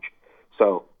huge.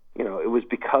 So it was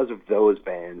because of those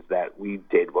bands that we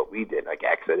did what we did, like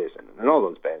Exodus and all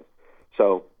those bands.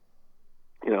 So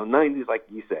 90s, like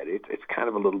you said, it's kind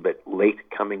of a little bit late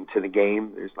coming to the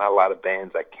game. There's not a lot of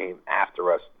bands that came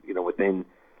after us, within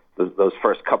those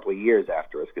first couple of years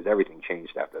after us, because everything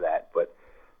changed after that. But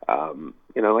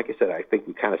like I said, I think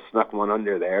we kind of snuck one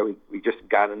under there. We just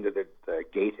got under the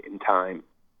gate in time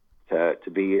to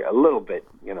be a little bit,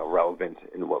 relevant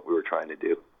in what we were trying to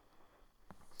do.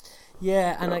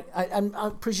 Yeah, and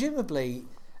I presumably,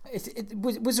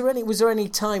 was there any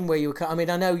time where you were? I mean,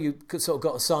 I know you sort of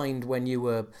got assigned when you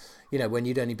were, when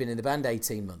you'd only been in the band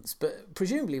 18 months, but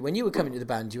presumably when you were coming to the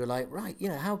band, you were like, right,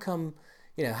 how come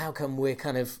we're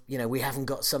kind of, we haven't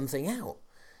got something out?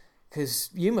 Because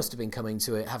you must have been coming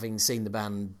to it having seen the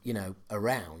band,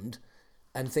 around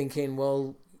and thinking,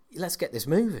 well, let's get this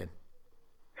moving.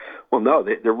 Well, no,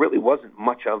 there really wasn't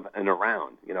much of an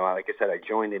around. Like I said, I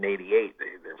joined in '88.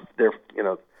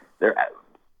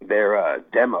 Their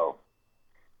demo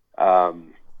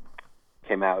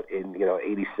came out in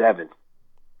 '87.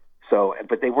 So,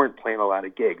 but they weren't playing a lot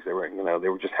of gigs. They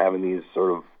were just having these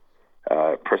sort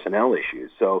of personnel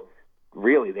issues. So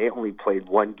really, they only played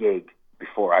one gig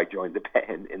before I joined the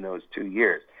band in those 2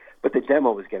 years. But the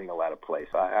demo was getting a lot of play,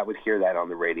 so I would hear that on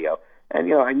the radio.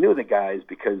 And, I knew the guys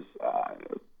because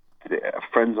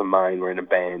friends of mine were in a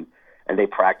band, and they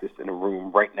practiced in a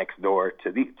room right next door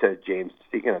to James,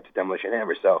 to Demolition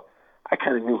Hammer. So I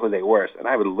kind of knew who they were, and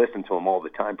I would listen to them all the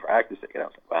time practicing. I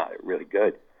was like, wow, they're really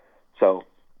good. So,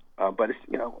 but it's,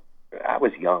 I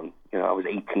was young. I was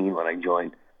 18 when I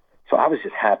joined, so I was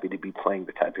just happy to be playing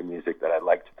the type of music that I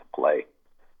liked to play.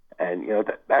 And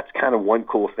that's kind of one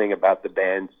cool thing about the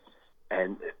band,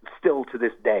 and still to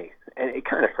this day, and it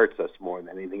kind of hurts us more than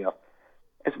anything else,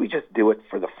 is we just do it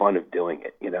for the fun of doing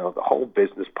it. The whole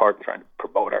business part, trying to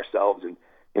promote ourselves and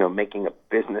making a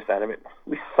business out of it.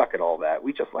 We suck at all that.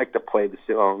 We just like to play the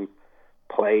songs,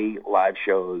 play live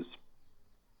shows,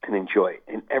 and enjoy it.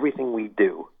 And everything we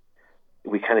do,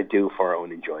 we kind of do for our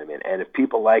own enjoyment. And if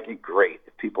people like it, great.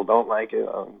 If people don't like it,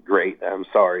 great. I'm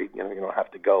sorry. You don't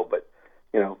have to go. But,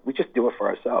 we just do it for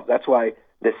ourselves. That's why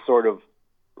this sort of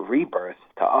rebirth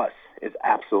to us is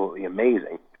absolutely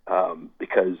amazing,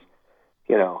 because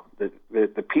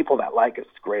the people that like us,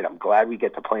 it's great. I'm glad we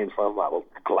get to play in front of them. I will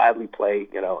gladly play,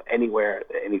 anywhere, at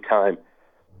any time.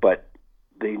 But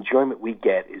the enjoyment we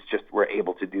get is just we're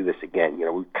able to do this again.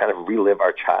 We kind of relive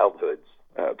our childhoods,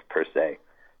 per se,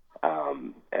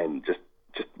 and just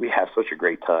we have such a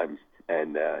great time,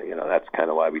 and that's kind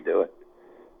of why we do it.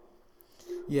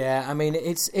 Yeah, I mean,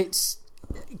 it's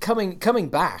coming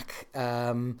back.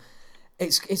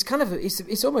 It's kind of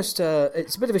it's almost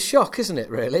it's a bit of a shock, isn't it?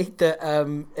 Really, that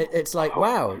it's like,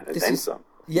 wow, this is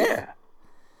yeah.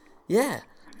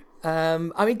 I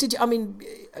mean,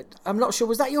 I'm not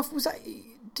sure.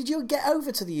 Did you get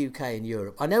over to the UK and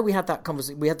Europe? I know we had that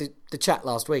conversation. We had the chat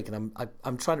last week, and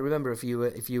I'm trying to remember if you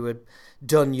were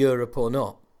done Europe or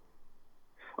not.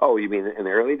 Oh, you mean in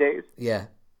the early days? Yeah.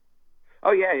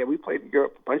 Oh yeah. We played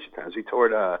Europe a bunch of times. We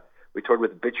toured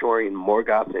with Obituary in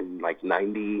Morgoth in like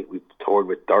 '90. We toured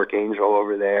with Dark Angel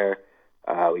over there.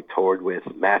 We toured with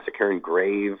Massacre and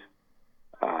Grave.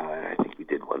 I think we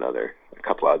did a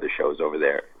couple other shows over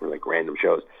there, like random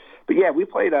shows. But yeah, we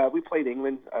played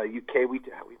England, UK. We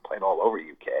played all over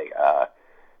UK.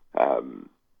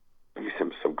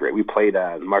 Some great. We played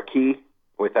Marquis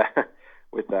with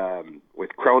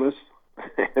Cronus.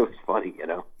 It was funny,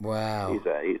 Wow.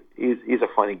 He's a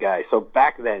funny guy. So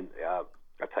back then, I'll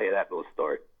tell you that little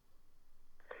story.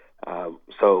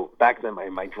 So back then,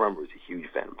 my drummer was a huge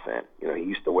Venom fan. He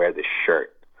used to wear this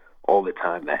shirt all the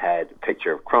time that had a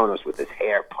picture of Kronos with his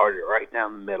hair parted right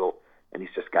down the middle, and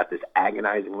he's just got this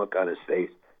agonizing look on his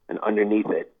face, and underneath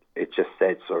it, it just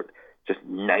said just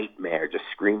nightmare, just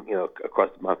scream, across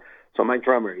the mouth. So my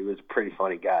drummer, he was a pretty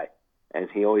funny guy, and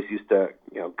he always used to,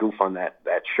 goof on that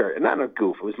shirt. And not a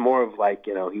goof, it was more of like,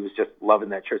 he was just loving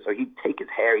that shirt. So he'd take his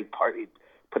hair, he'd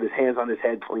put his hands on his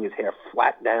head, pulling his hair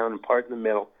flat down and part in the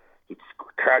middle. He'd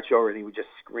crouch over and he would just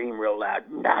scream real loud,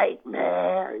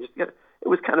 nightmare. It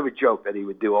was kind of a joke that he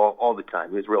would do all the time.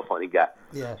 He was a real funny guy.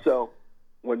 Yeah. So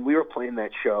when we were playing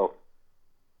that show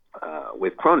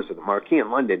with Cronus at the Marquee in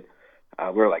London,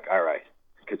 we were like, all right.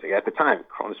 Because at the time,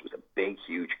 Cronus was a big,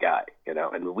 huge guy,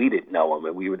 and we didn't know him,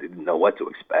 and we didn't know what to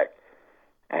expect.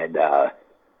 And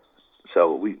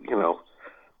so we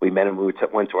met him. We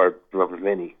went to our drummer,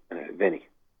 Vinny. Vinny,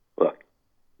 look,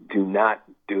 do not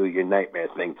do your nightmare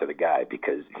thing to the guy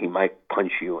because he might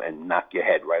punch you and knock your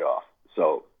head right off.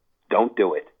 So don't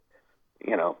do it.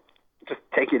 Just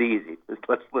take it easy.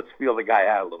 Let's feel the guy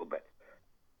out a little bit.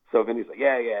 So Vinny's like,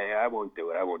 yeah, I won't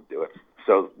do it.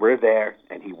 So we're there,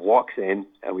 and he walks in,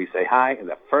 and we say hi, and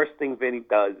the first thing Vinny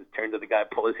does is turn to the guy,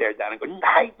 pull his hair down, and go,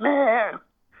 nightmare!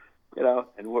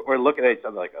 And we're looking at each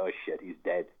other like, oh, shit, he's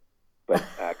dead. But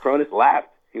Cronus laughed.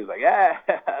 He was like,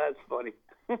 that's funny.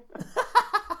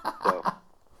 So.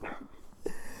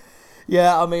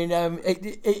 Yeah, I mean,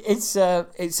 it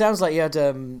sounds like you had,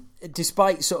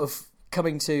 despite sort of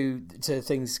coming to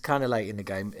things kind of late in the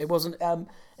game,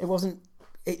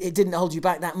 it didn't hold you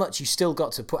back that much. You still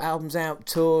got to put albums out,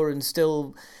 tour, and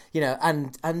still,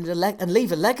 and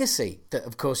leave a legacy that,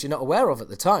 of course, you're not aware of at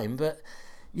the time. But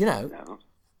No.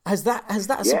 has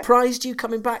that surprised you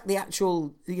coming back? The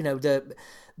actual, the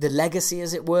legacy,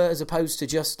 as it were, as opposed to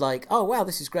just like, oh wow,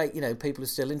 this is great. People are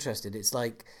still interested. It's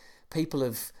like people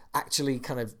have actually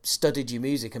kind of studied your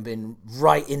music and been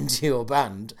right into your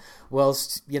band,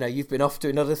 whilst you've been off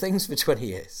doing other things for 20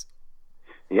 years.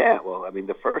 Yeah, well, I mean,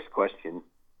 the first question,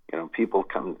 people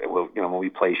come, when we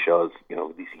play shows,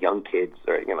 these young kids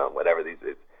or, whatever, these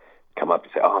come up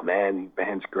and say, oh, man, your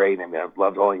band's great. I mean, I've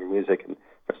loved all your music. And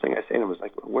first thing I say to them was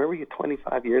like, where were you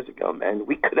 25 years ago, man?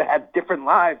 We could have had different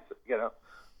lives,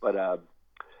 But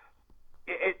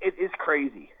it is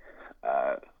crazy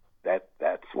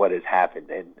that's what has happened,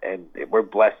 and we're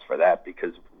blessed for that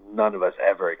because none of us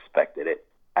ever expected it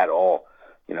at all.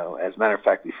 As a matter of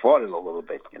fact, we fought it a little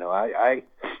bit. I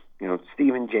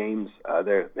Steve and James,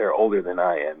 they're older than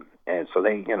I am, and so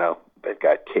they've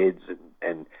got kids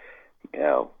and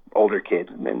older kids,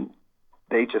 and then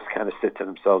they just kind of sit to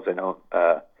themselves. They're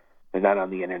not on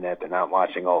the internet. They're not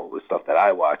watching all the stuff that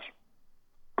I watch.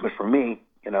 But for me,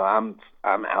 I'm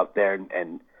out there,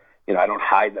 and I don't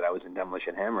hide that I was in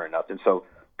Demolition Hammer or nothing. So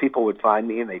people would find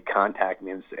me and they'd contact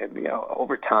me, and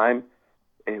over time,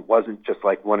 it wasn't just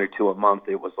like one or two a month.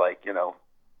 It was like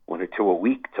one or two a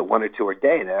week to one or two a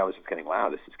day, and I was just getting, wow,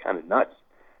 this is kind of nuts.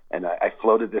 And I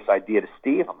floated this idea to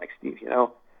Steve. I'm like, Steve,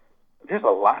 there's a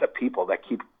lot of people that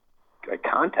keep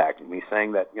contacting me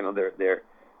saying that they're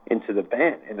into the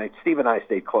band, and Steve and I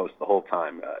stayed close the whole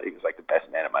time. He was like the best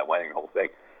man at my wedding, the whole thing.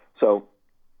 So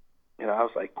I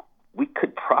was like, we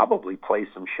could probably play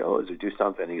some shows or do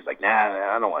something. And he's like,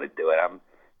 nah, I don't want to do it.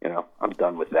 I'm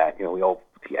done with that.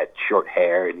 He had short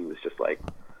hair, and he was just like,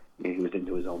 he was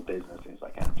into his own business. And he's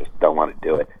like, I just don't want to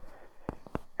do it.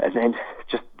 And then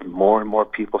just more and more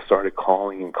people started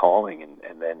calling,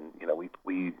 and then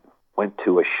we went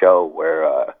to a show where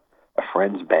a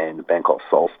friend's band, a band called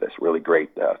Solstice, really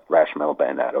great thrash metal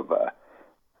band out of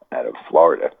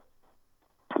Florida.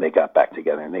 They got back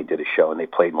together and they did a show and they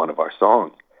played one of our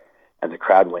songs, and the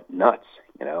crowd went nuts,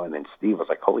 And then Steve was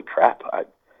like, "Holy crap!"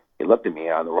 He looked at me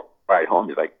on the ride home.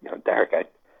 He's like, "Derek,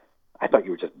 I thought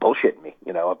you were just bullshitting me,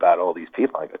 about all these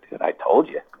people." I go, "Dude, I told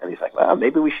you." And he's like, "Well,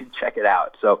 maybe we should check it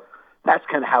out." So that's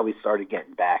kind of how we started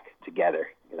getting back together,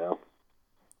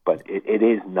 But it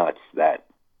is nuts that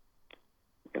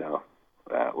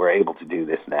we're able to do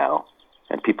this now,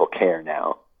 and people care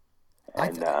now,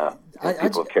 and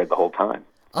people have cared the whole time.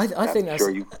 I think I'm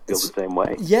sure you feel the same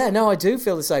way. Yeah, no, I do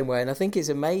feel the same way, and I think it's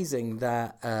amazing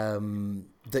that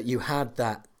that you had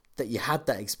that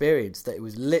experience. That it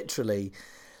was literally,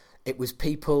 it was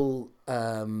people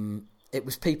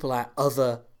at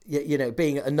other,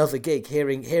 being at another gig,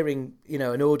 hearing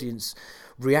an audience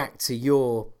react to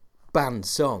your band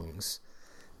songs.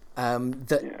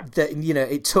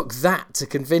 It took that to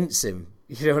convince him.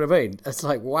 You know what I mean? It's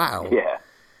like, wow, yeah,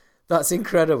 that's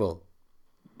incredible.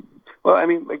 Well, I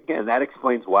mean, again, that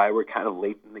explains why we're kind of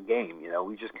late in the game.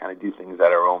 We just kind of do things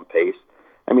at our own pace.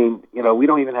 I mean, we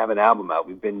don't even have an album out.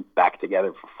 We've been back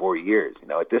together for 4 years.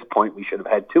 At this point, we should have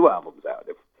had 2 albums out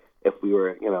if we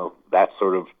were, that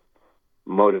sort of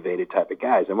motivated type of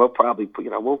guys. And we'll probably,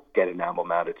 we'll get an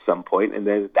album out at some point, and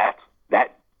then that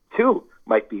too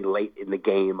might be late in the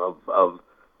game of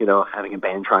having a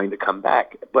band trying to come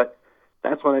back. But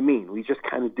that's what I mean. We just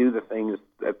kind of do the things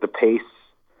at the pace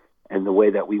and the way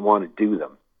that we want to do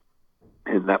them.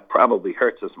 And that probably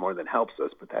hurts us more than helps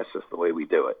us, but that's just the way we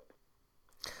do it.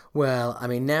 Well, I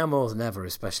mean, now more than ever,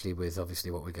 especially with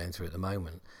obviously what we're going through at the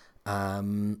moment,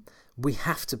 we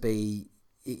have to be,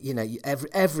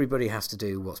 everybody has to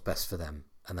do what's best for them,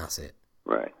 and that's it.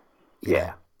 Right.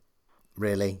 Yeah.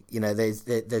 Really.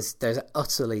 There's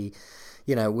utterly,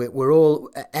 we're all,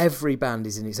 every band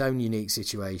is in its own unique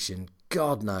situation.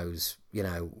 God knows,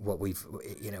 what we've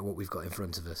got in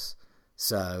front of us.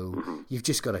 So you've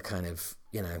just got to kind of,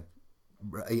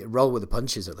 roll with the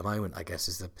punches at the moment, I guess,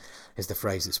 is the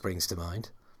phrase that springs to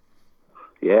mind.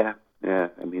 Yeah. I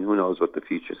mean, who knows what the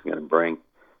future's going to bring?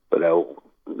 But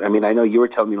I know you were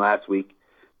telling me last week,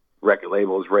 record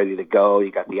label is ready to go.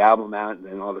 You got the album out, and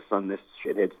then all of a sudden this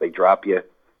shit hits. They drop you,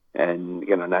 and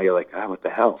now you're like, what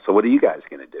the hell? So what are you guys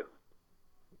going to do?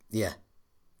 Yeah.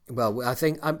 Well, I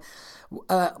think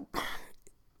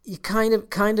you kind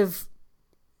of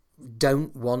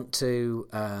don't want to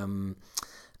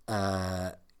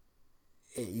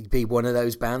be one of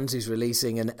those bands who's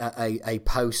releasing a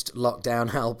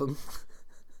post-lockdown album.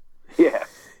 Yeah.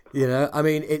 I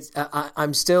mean,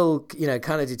 I'm still,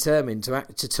 kind of determined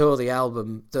to tour the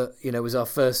album that, was our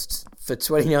first for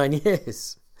 29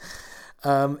 years.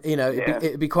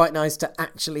 It'd be quite nice to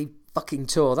actually fucking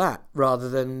tour that rather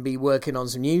than be working on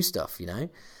some new stuff,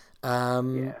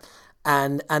 And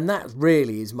that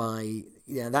really is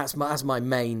that's my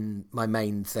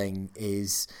main thing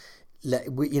is,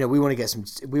 we want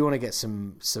to get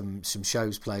some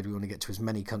shows played. We want to get to as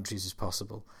many countries as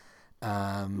possible.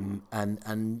 And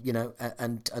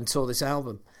tour this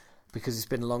album because it's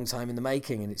been a long time in the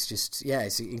making, and it's just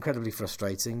it's incredibly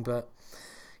frustrating. But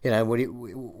what are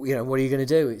you going to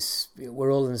do?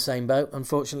 We're all in the same boat.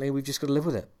 Unfortunately, we've just got to live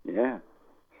with it. Yeah.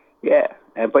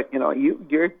 But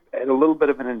you're at a little bit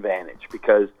of an advantage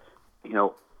because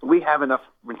we have enough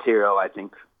material, I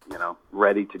think,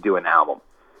 ready to do an album.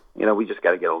 we just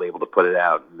got to get a label to put it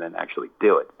out and then actually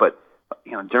do it. But,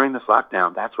 during this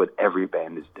lockdown, that's what every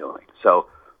band is doing. So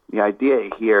the idea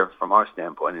here from our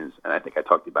standpoint is, and I think I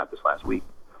talked to you about this last week,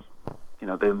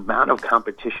 the amount of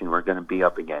competition we're going to be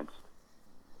up against,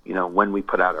 when we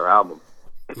put out our album,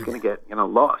 it's going to get,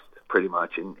 lost pretty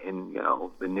much in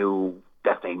the new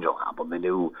Death Angel album, the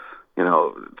new,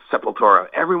 Sepultura.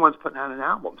 Everyone's putting out an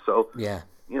album. So,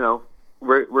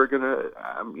 we're gonna,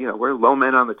 we're low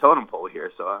men on the totem pole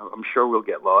here, so I'm sure we'll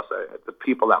get lost. The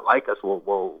people that like us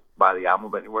will buy the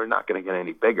album, but we're not going to get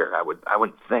any bigger. I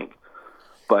wouldn't think.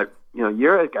 But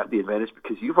you're got the advantage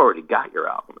because you've already got your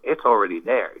album. It's already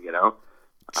there.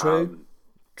 True.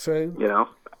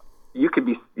 You should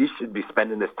be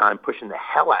spending this time pushing the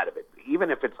hell out of it,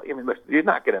 even if it's. You're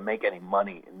not going to make any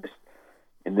money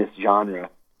in this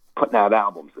genre putting out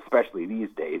albums, especially these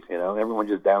days. Everyone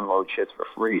just downloads shits for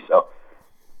free, so.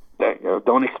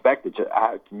 Don't expect it.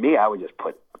 To me, I would just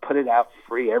put it out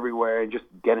free everywhere and just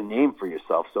get a name for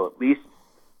yourself. So at least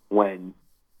when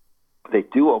they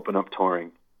do open up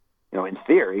touring, in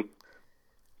theory,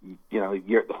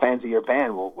 the fans of your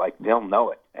band they'll know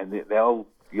it, and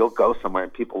you'll go somewhere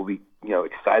and people will be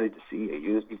excited to see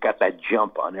you. You've got that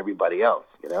jump on everybody else.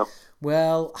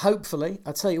 Well, hopefully,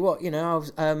 I tell you what,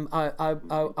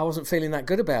 I wasn't feeling that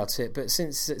good about it, but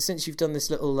since you've done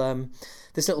this little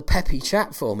peppy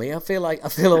chat for me, I feel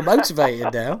all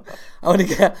motivated now. I want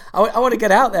to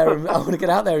get out there and I want to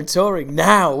get out there and touring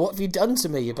now. What have you done to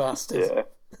me, you bastard?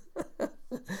 Yeah.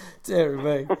 Dear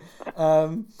me.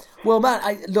 Well,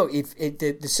 man, look,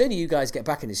 the sooner you guys get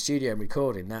back in the studio and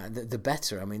recording, the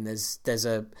better. I mean, I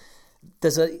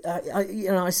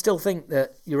still think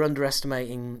that you're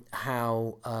underestimating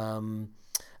how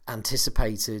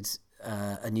anticipated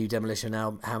a new Demolition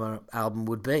Hammer album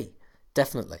would be.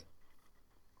 Definitely,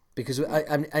 because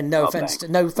and no offense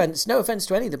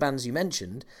to any of the bands you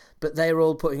mentioned, but they're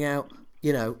all putting out,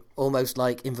 almost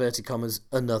like inverted commas,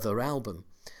 another album,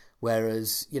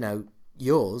 whereas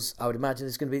yours, I would imagine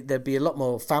there'd be a lot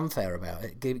more fanfare about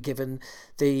it, given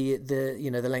the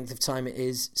length of time it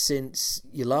is since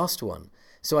your last one.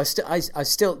 So I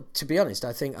still, to be honest,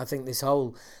 I think this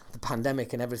whole the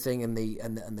pandemic and everything and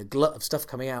the glut of stuff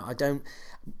coming out,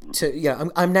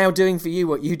 I'm now doing for you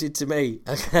what you did to me.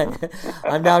 Okay,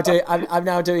 I'm now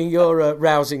doing your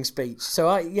rousing speech. So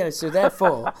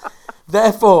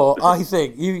Therefore, I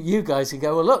think you guys can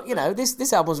go, well, look,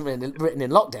 this album wasn't written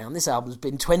in lockdown. This album's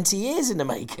been 20 years in the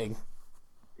making.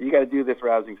 You got to do this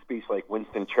rousing speech like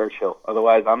Winston Churchill.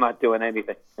 Otherwise, I'm not doing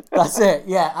anything. That's it.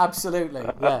 Yeah, absolutely.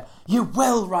 Yeah, you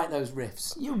will write those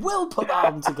riffs. You will put the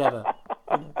album together.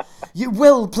 You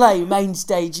will play main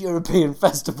stage European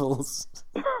festivals.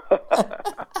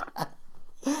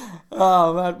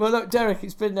 Oh man! Well, look, Derek,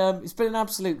 it's been an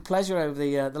absolute pleasure over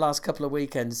the last couple of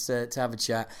weekends to have a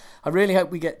chat. I really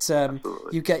hope we get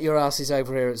you get your asses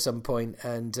over here at some point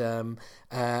and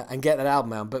get that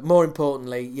album out. But more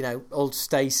importantly, all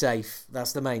stay safe.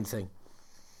 That's the main thing.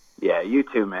 Yeah, you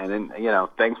too, man. And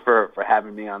thanks for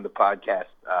having me on the podcast.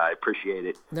 I appreciate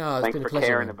it. No, it's thanks been a for pleasure,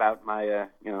 caring man. about my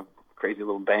crazy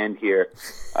little band here.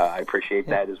 I appreciate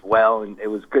that as well. And it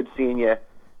was good seeing you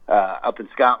up in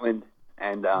Scotland.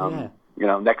 And,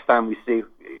 next time we see,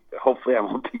 hopefully I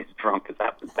won't be as drunk as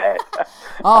that was bad.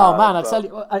 Oh, man, I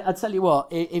tell you what,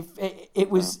 it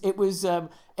was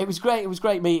great. It was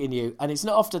great meeting you. And it's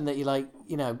not often that you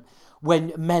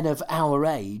when men of our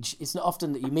age, it's not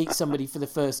often that you meet somebody for the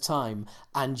first time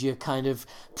and you're kind of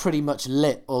pretty much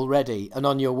lit already and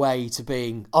on your way to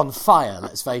being on fire,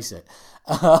 let's face it.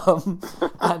 And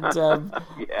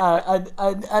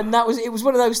it was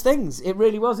one of those things. It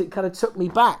really was. It kind of took me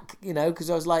back, because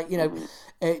I was like, meeting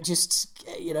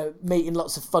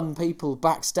lots of fun people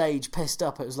backstage, pissed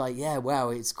up. It was like, yeah, wow,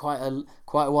 it's quite a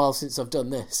while since I've done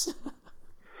this.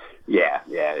 Yeah,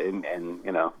 and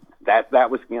that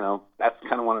was that's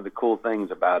kind of one of the cool things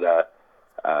about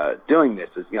doing this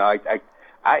is I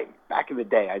back in the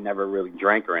day I never really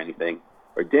drank or anything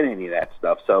or did any of that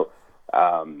stuff. So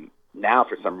now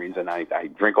for some reason I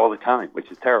drink all the time,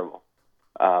 which is terrible.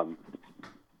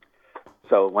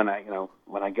 So when I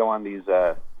go on these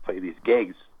play these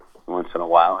gigs once in a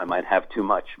while, I might have too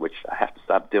much, which I have to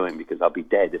stop doing because I'll be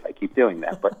dead if I keep doing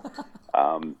that. But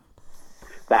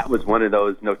that was one of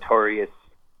those notorious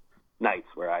nights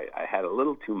where I had a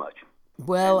little too much.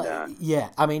 Well, yeah.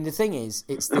 I mean, the thing is,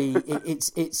 for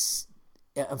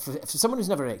someone who's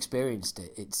never experienced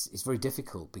it, it's very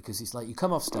difficult because it's like you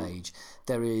come off stage,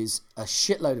 there is a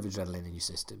shitload of adrenaline in your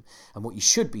system, and what you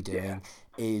should be doing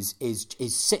is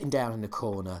sitting down in the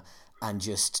corner and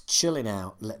just chilling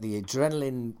out, let the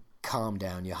adrenaline calm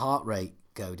down, your heart rate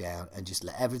go down and just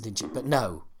let everything. But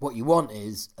no, what you want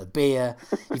is a beer.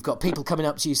 You've got people coming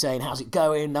up to you saying, "How's it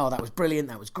going? No, that was brilliant.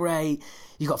 That was great."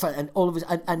 You got and all of it,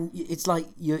 and it's like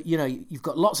you've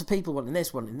got lots of people wanting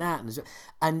this, wanting that,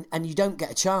 and you don't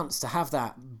get a chance to have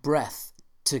that breath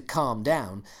to calm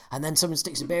down, and then someone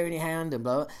sticks a beer in your hand and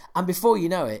blah, blah, and before you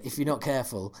know it, if you're not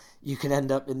careful, you can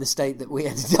end up in the state that we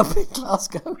ended up in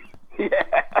Glasgow.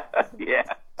 Yeah.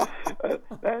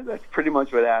 That's pretty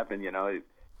much what happened.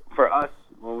 For us,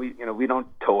 when we don't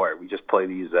tour, we just play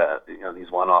these these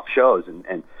one-off shows,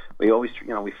 and we always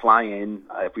we fly in.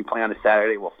 If we play on a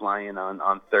Saturday, we'll fly in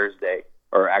on Thursday,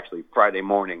 or actually Friday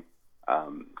morning.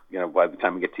 By the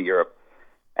time we get to Europe.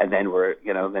 And then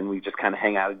then we just kind of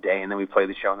hang out a day, and then we play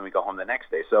the show, and then we go home the next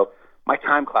day. So my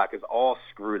time clock is all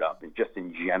screwed up, and just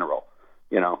in general,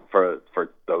 for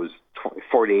those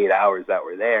 48 hours that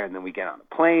we're there, and then we get on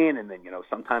a plane, and then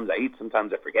sometimes I eat,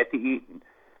 sometimes I forget to eat, and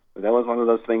that was one of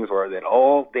those things where that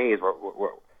all days were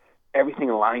everything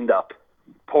lined up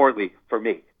poorly for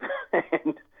me,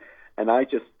 and I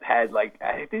just had I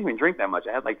didn't even drink that much.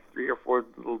 I had 3 or 4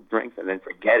 little drinks, and then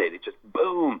forget it. It just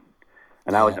boom,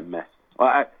 and I was a mess.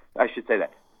 Well, I should say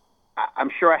that. I'm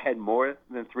sure I had more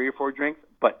than 3 or 4 drinks,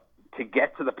 but to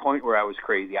get to the point where I was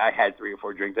crazy, I had 3 or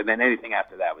 4 drinks, and then anything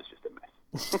after that was just a mess.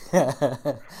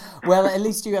 Well, at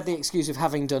least you had the excuse of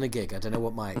having done a gig. I don't know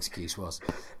what my excuse was.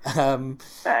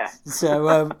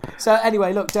 So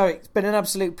anyway, look, Derek, it's been an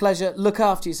absolute pleasure. Look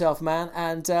after yourself, man,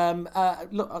 and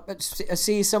look, I'll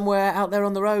see you somewhere out there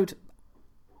on the road.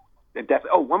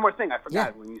 Definitely. Oh, one more thing I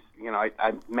forgot. Yeah. When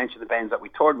I mentioned the bands that we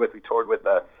toured with. We toured with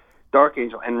Dark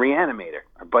Angel and Reanimator,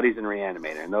 our buddies in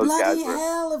Reanimator, and those Bloody guys were,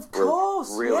 hell, of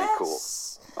course, were really cool.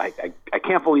 I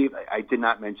can't believe I did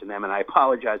not mention them, and I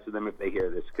apologize to them if they hear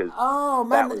this because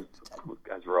those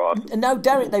guys were awesome. No,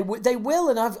 Derek, they will,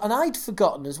 and I'd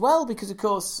forgotten as well because of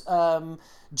course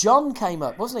John came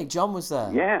up, wasn't he? John was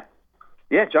there.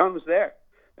 Yeah, John was there.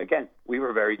 Again, we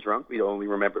were very drunk. We only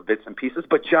remember bits and pieces,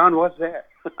 but John was there.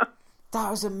 That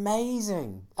was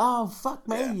amazing. Oh, fuck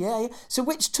me, yeah. So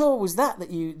which tour was that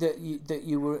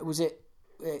you were? Was it?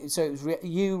 So it was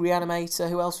you, Reanimator.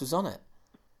 Who else was on it?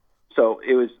 So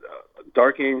it was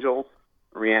Dark Angel,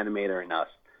 Reanimator, and us.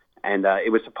 And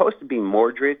it was supposed to be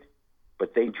Mordred,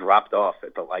 but they dropped off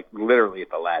at literally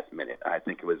at the last minute. I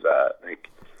think it was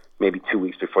maybe 2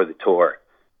 weeks before the tour,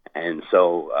 and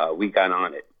so we got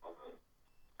on it.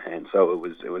 And so it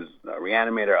was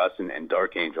Reanimator, us, and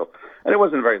Dark Angel. And it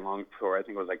wasn't a very long tour. I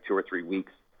think it was 2 or 3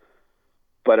 weeks.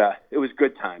 But it was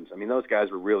good times. I mean, those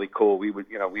guys were really cool. We would,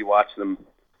 we watched them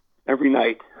every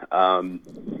night.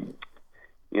 And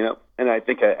I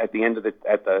think at the end of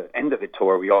the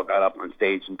tour, we all got up on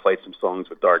stage and played some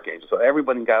songs with Dark Angel. So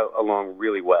everybody got along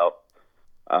really well.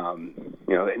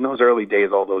 In those early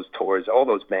days, all those tours, all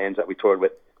those bands that we toured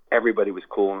with, everybody was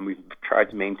cool, and we tried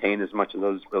to maintain as much of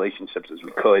those relationships as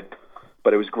we could.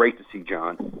 But it was great to see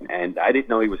John, and I didn't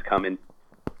know he was coming.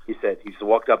 He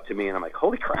walked up to me, and I'm like,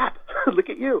 holy crap, look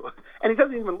at you. And he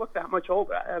doesn't even look that much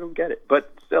older. I don't get it.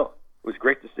 But still, it was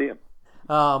great to see him.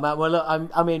 Oh, man, well, look,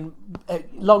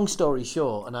 long story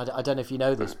short, and I don't know if you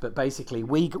know this, but basically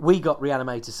we got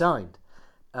Reanimator signed.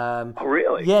 Oh,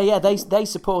 really? Yeah, they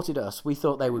supported us. We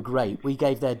thought they were great. We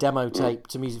gave their demo tape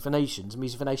to Music for Nations, and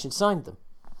Music for Nations signed them.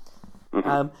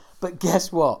 Mm-hmm. But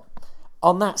guess what?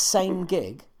 On that same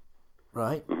gig,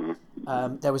 right,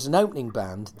 there was an opening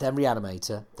band, then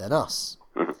Reanimator, then us.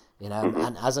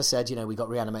 And as I said, we got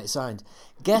Reanimator signed.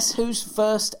 Guess whose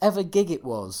first ever gig it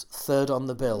was? Third on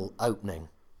the bill, opening.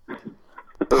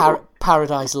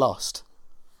 Paradise Lost.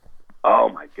 Oh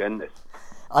my goodness!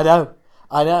 I know.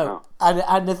 Oh.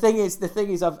 And the thing is,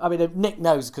 Nick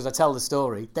knows because I tell the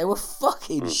story. They were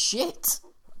fucking shit.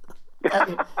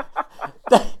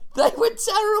 They were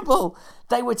terrible.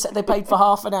 They played for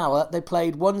half an hour. They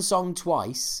played one song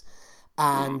twice,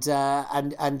 and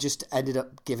just ended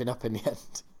up giving up in the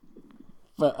end.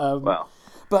 But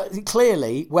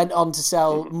clearly went on to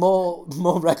sell more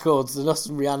records than us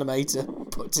and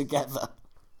Reanimator put together.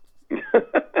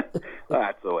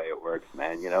 That's the way it works,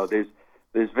 man. There's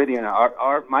video.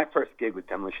 My first gig with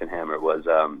Demolition Hammer was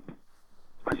a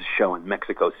show in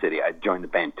Mexico City. I joined the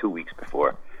band 2 weeks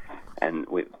before, and it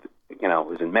was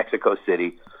in Mexico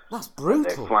City. That's brutal.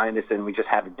 They're flying us in. We just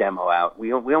have a demo out.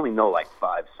 We only know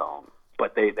 5 songs.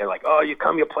 But they're like, oh, you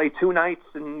play 2 nights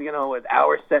and, an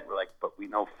hour set. We're like, but we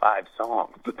know 5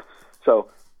 songs. So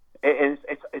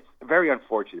it's very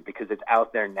unfortunate because it's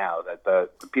out there now that the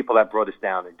people that brought us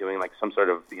down are doing some sort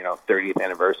of, 30th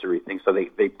anniversary thing. So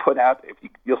they put out,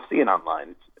 you'll see it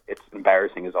online. It's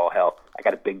embarrassing as all hell. I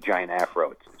got a big giant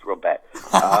afro. It's real bad.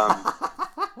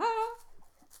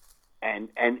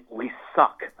 And we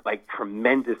suck.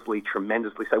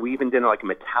 tremendously so. We even did like a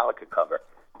Metallica cover,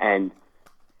 and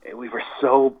we were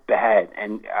so bad,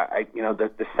 and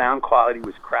the sound quality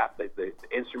was crap. The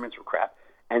instruments were crap,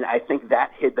 and I think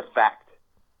that hid the fact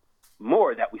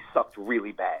more that we sucked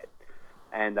really bad.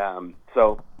 And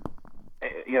so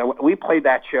we played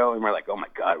that show, and we're like, oh my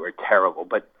God, we're terrible.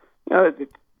 But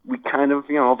we kind of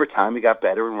over time we got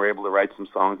better, and we're able to write some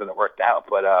songs, and it worked out.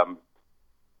 But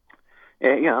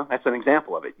that's an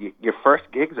example of it. Your first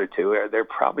gigs or two, they're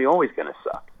probably always going to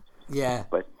suck. Yeah,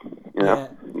 but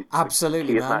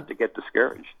absolutely, man. Not to get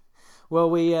discouraged. Well,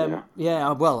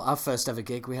 well, our first ever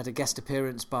gig, we had a guest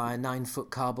appearance by a 9-foot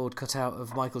cardboard cutout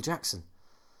of Michael Jackson.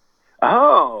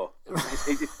 Oh,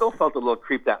 you still felt a little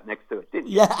creeped out next to it, didn't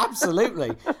you? Yeah,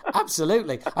 absolutely,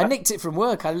 absolutely. I nicked it from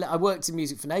work. I worked in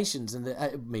Music for Nations, and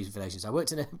I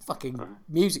worked in a fucking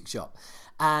music shop,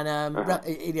 and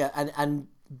and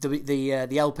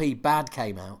the LP Bad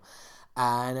came out.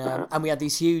 And we had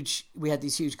these huge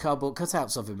cardboard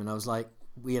cutouts of him, and I was like,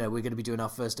 we're going to be doing our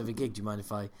first ever gig. Do you mind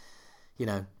if I,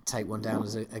 take one down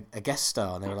as a guest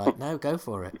star? And they were like, no, go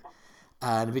for it.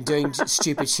 And I've been doing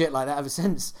stupid shit like that ever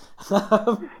since.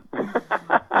 Oh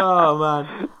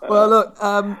man. Well, look,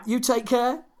 you take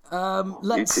care.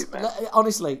 Let's you too, man.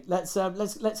 Honestly,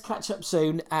 let's catch up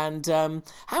soon. And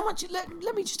how much?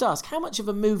 Let me just ask, how much of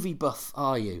a movie buff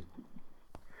are you?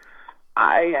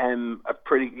 I am a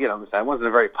pretty, I wasn't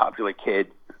a very popular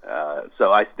kid,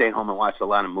 so I stayed home and watched a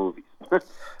lot of movies.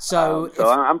 So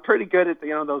I'm pretty good at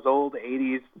those old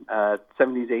 80s, 70s,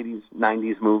 80s,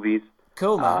 90s movies.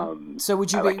 Cool, man. So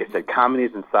would you like I said,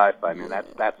 comedies and sci-fi. I mean,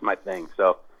 that's my thing.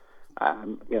 So,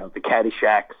 the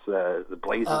Caddyshacs, the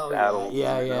Blazing Saddles,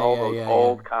 all those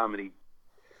old comedy.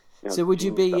 So would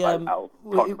you be? I'll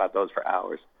talk about those for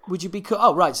hours. Would you be cool?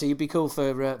 Oh, right. So you'd be cool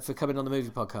for coming on the movie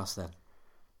podcast then.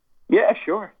 Yeah,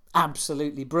 sure.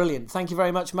 Absolutely brilliant. Thank you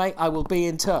very much, mate. I will be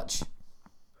in touch.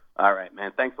 All right,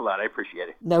 man. Thanks a lot. I appreciate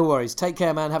it. No worries. Take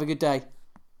care, man. Have a good day.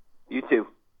 You too.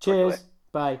 Cheers.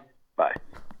 Bye. Bye.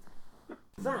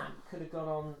 That could have gone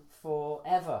on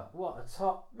forever. What a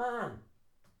top man.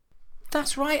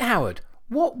 That's right, Howard.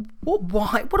 What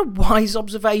a wise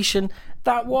observation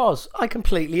that was. I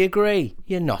completely agree.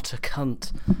 You're not a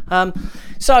cunt.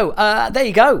 So there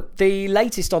you go. The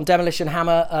latest on Demolition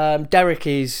Hammer. Derek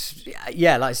is,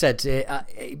 like I said,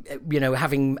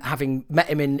 having met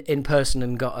him in person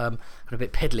and got a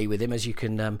bit piddly with him, as you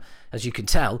can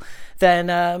tell. Then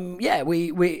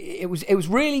it was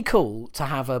really cool to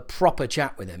have a proper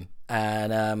chat with him.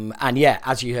 And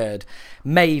as you heard,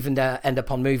 may even end up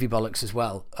on Movie Bollocks as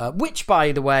well. Which,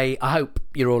 by the way, I hope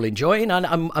you're all enjoying. And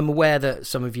I'm aware that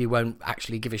some of you won't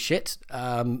actually give a shit.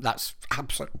 That's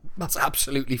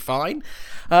absolutely fine.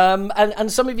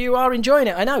 And some of you are enjoying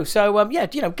it, I know. So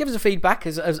give us a feedback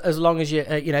as long as you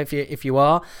if you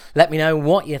are, let me know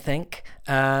what you think.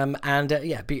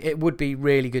 It would be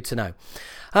really good to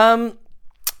know.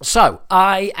 So,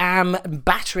 I am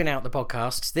battering out the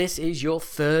podcasts. This is your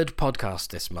third podcast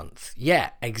this month. Yeah,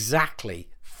 exactly.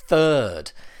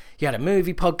 Third. You had a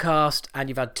movie podcast and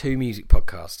you've had 2 music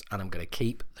podcasts. And I'm going to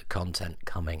keep the content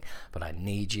coming. But I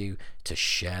need you to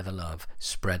share the love,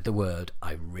 spread the word.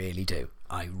 I really do.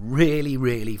 I really,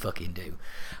 really fucking do.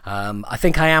 I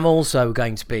think I am also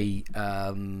going to be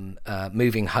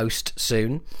moving host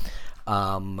soon.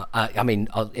 I'll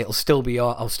still be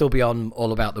on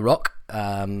All About the Rock,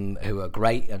 who are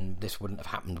great, and this wouldn't have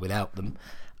happened without them.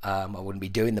 I wouldn't be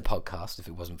doing the podcast if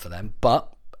it wasn't for them.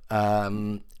 But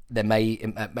it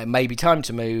may be time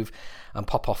to move and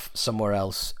pop off somewhere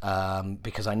else,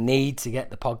 because I need to get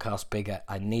the podcast bigger.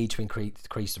 I need to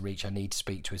increase the reach. I need to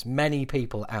speak to as many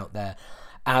people out there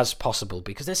as possible,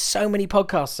 because there's so many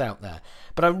podcasts out there.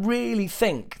 But I really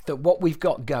think that what we've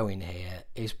got going here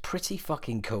is pretty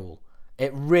fucking cool.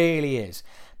 It really is,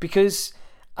 because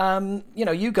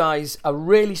you guys are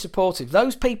really supportive.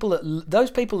 Those people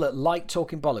that like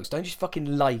talking bollocks don't just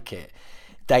fucking like it;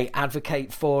 they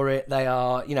advocate for it. They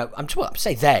are, you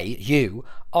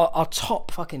are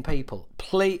top fucking people.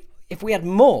 Please, if we had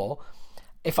more,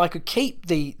 if I could keep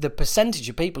the percentage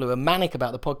of people who are manic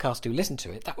about the podcast who listen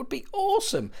to it, that would be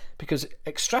awesome. Because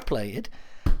extrapolated,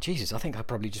 Jesus, I think I'd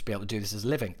probably just be able to do this as a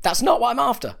living. That's not what I'm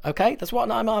after, okay? That's what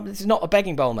I'm after. This is not a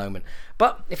begging bowl moment.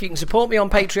 But if you can support me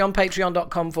on Patreon,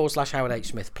 patreon.com/Howard H.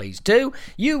 Smith, please do.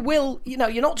 You will,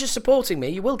 you're not just supporting me,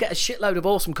 you will get a shitload of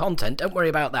awesome content. Don't worry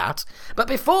about that. But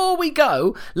before we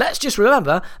go, let's just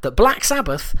remember that Black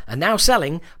Sabbath are now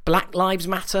selling Black Lives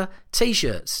Matter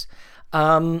t-shirts.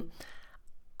 I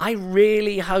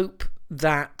really hope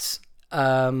that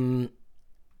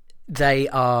they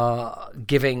are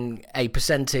giving a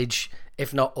percentage,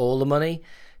 if not all the money,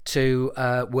 to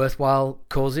worthwhile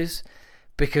causes,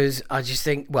 because I just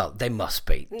think, well, they must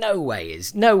be. No way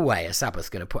a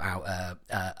Sabbath going to put out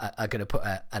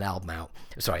an album out.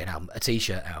 Sorry, a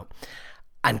T-shirt out,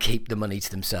 and keep the money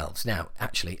to themselves. Now,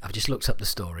 actually, I've just looked up the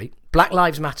story. Black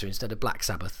Lives Matter instead of Black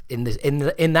Sabbath in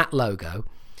that logo.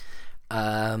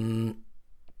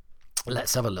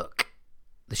 Let's have a look.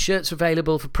 The shirts are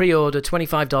available for pre-order,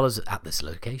 $25 at this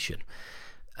location.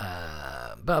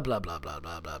 Blah blah blah blah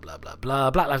blah blah blah blah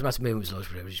blah. Black Lives Matter movement was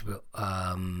launched.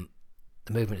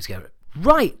 The movement is going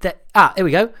right. Here we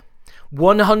go.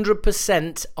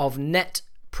 100% of net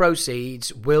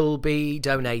proceeds will be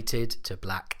donated to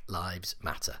Black Lives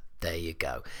Matter. There you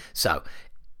go. So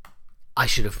I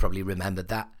should have probably remembered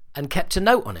that and kept a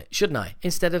note on it, shouldn't I?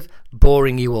 Instead of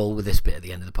boring you all with this bit at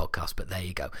the end of the podcast. But there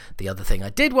you go. The other thing I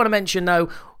did want to mention, though,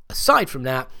 aside from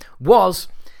that, was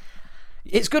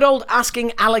it's good old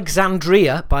Asking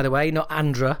Alexandria, by the way, not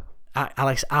Andra.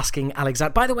 Asking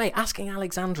Alexandria. By the way, Asking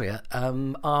Alexandria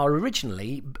are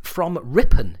originally from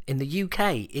Ripon in the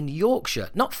UK, in Yorkshire,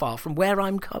 not far from where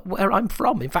I'm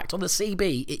from. In fact, on the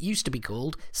CB, it used to be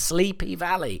called Sleepy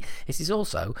Valley. This is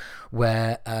also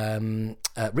where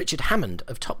Richard Hammond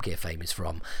of Top Gear fame is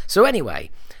from. So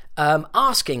anyway,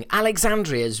 Asking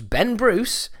Alexandria's Ben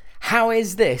Bruce, how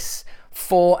is this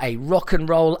for a rock and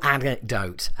roll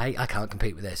anecdote? Hey, I can't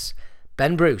compete with this.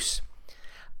 Ben Bruce.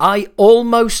 I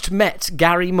almost met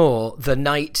Gary Moore the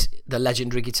night the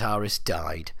legendary guitarist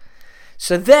died.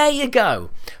 So there you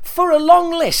go. For a long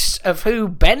list of who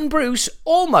Ben Bruce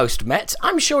almost met,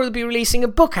 I'm sure he'll be releasing a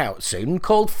book out soon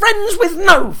called Friends with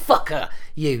No Fucker.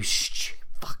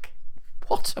 Fuck.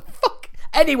 What a fuck.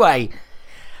 Anyway,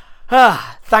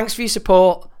 thanks for your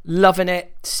support. Loving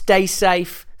it. Stay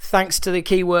safe. Thanks to the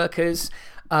key workers.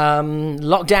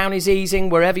 Lockdown is easing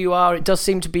wherever you are. It does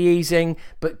seem to be easing,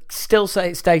 but still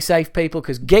stay safe, people,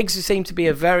 because gigs seem to be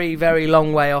a very, very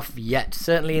long way off yet,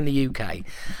 certainly in the UK.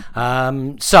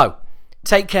 So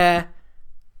take care.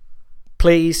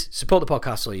 Please support the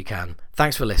podcast all you can.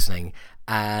 Thanks for listening,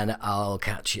 and I'll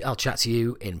chat to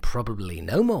you in probably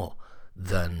no more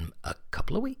than a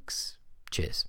couple of weeks. Cheers.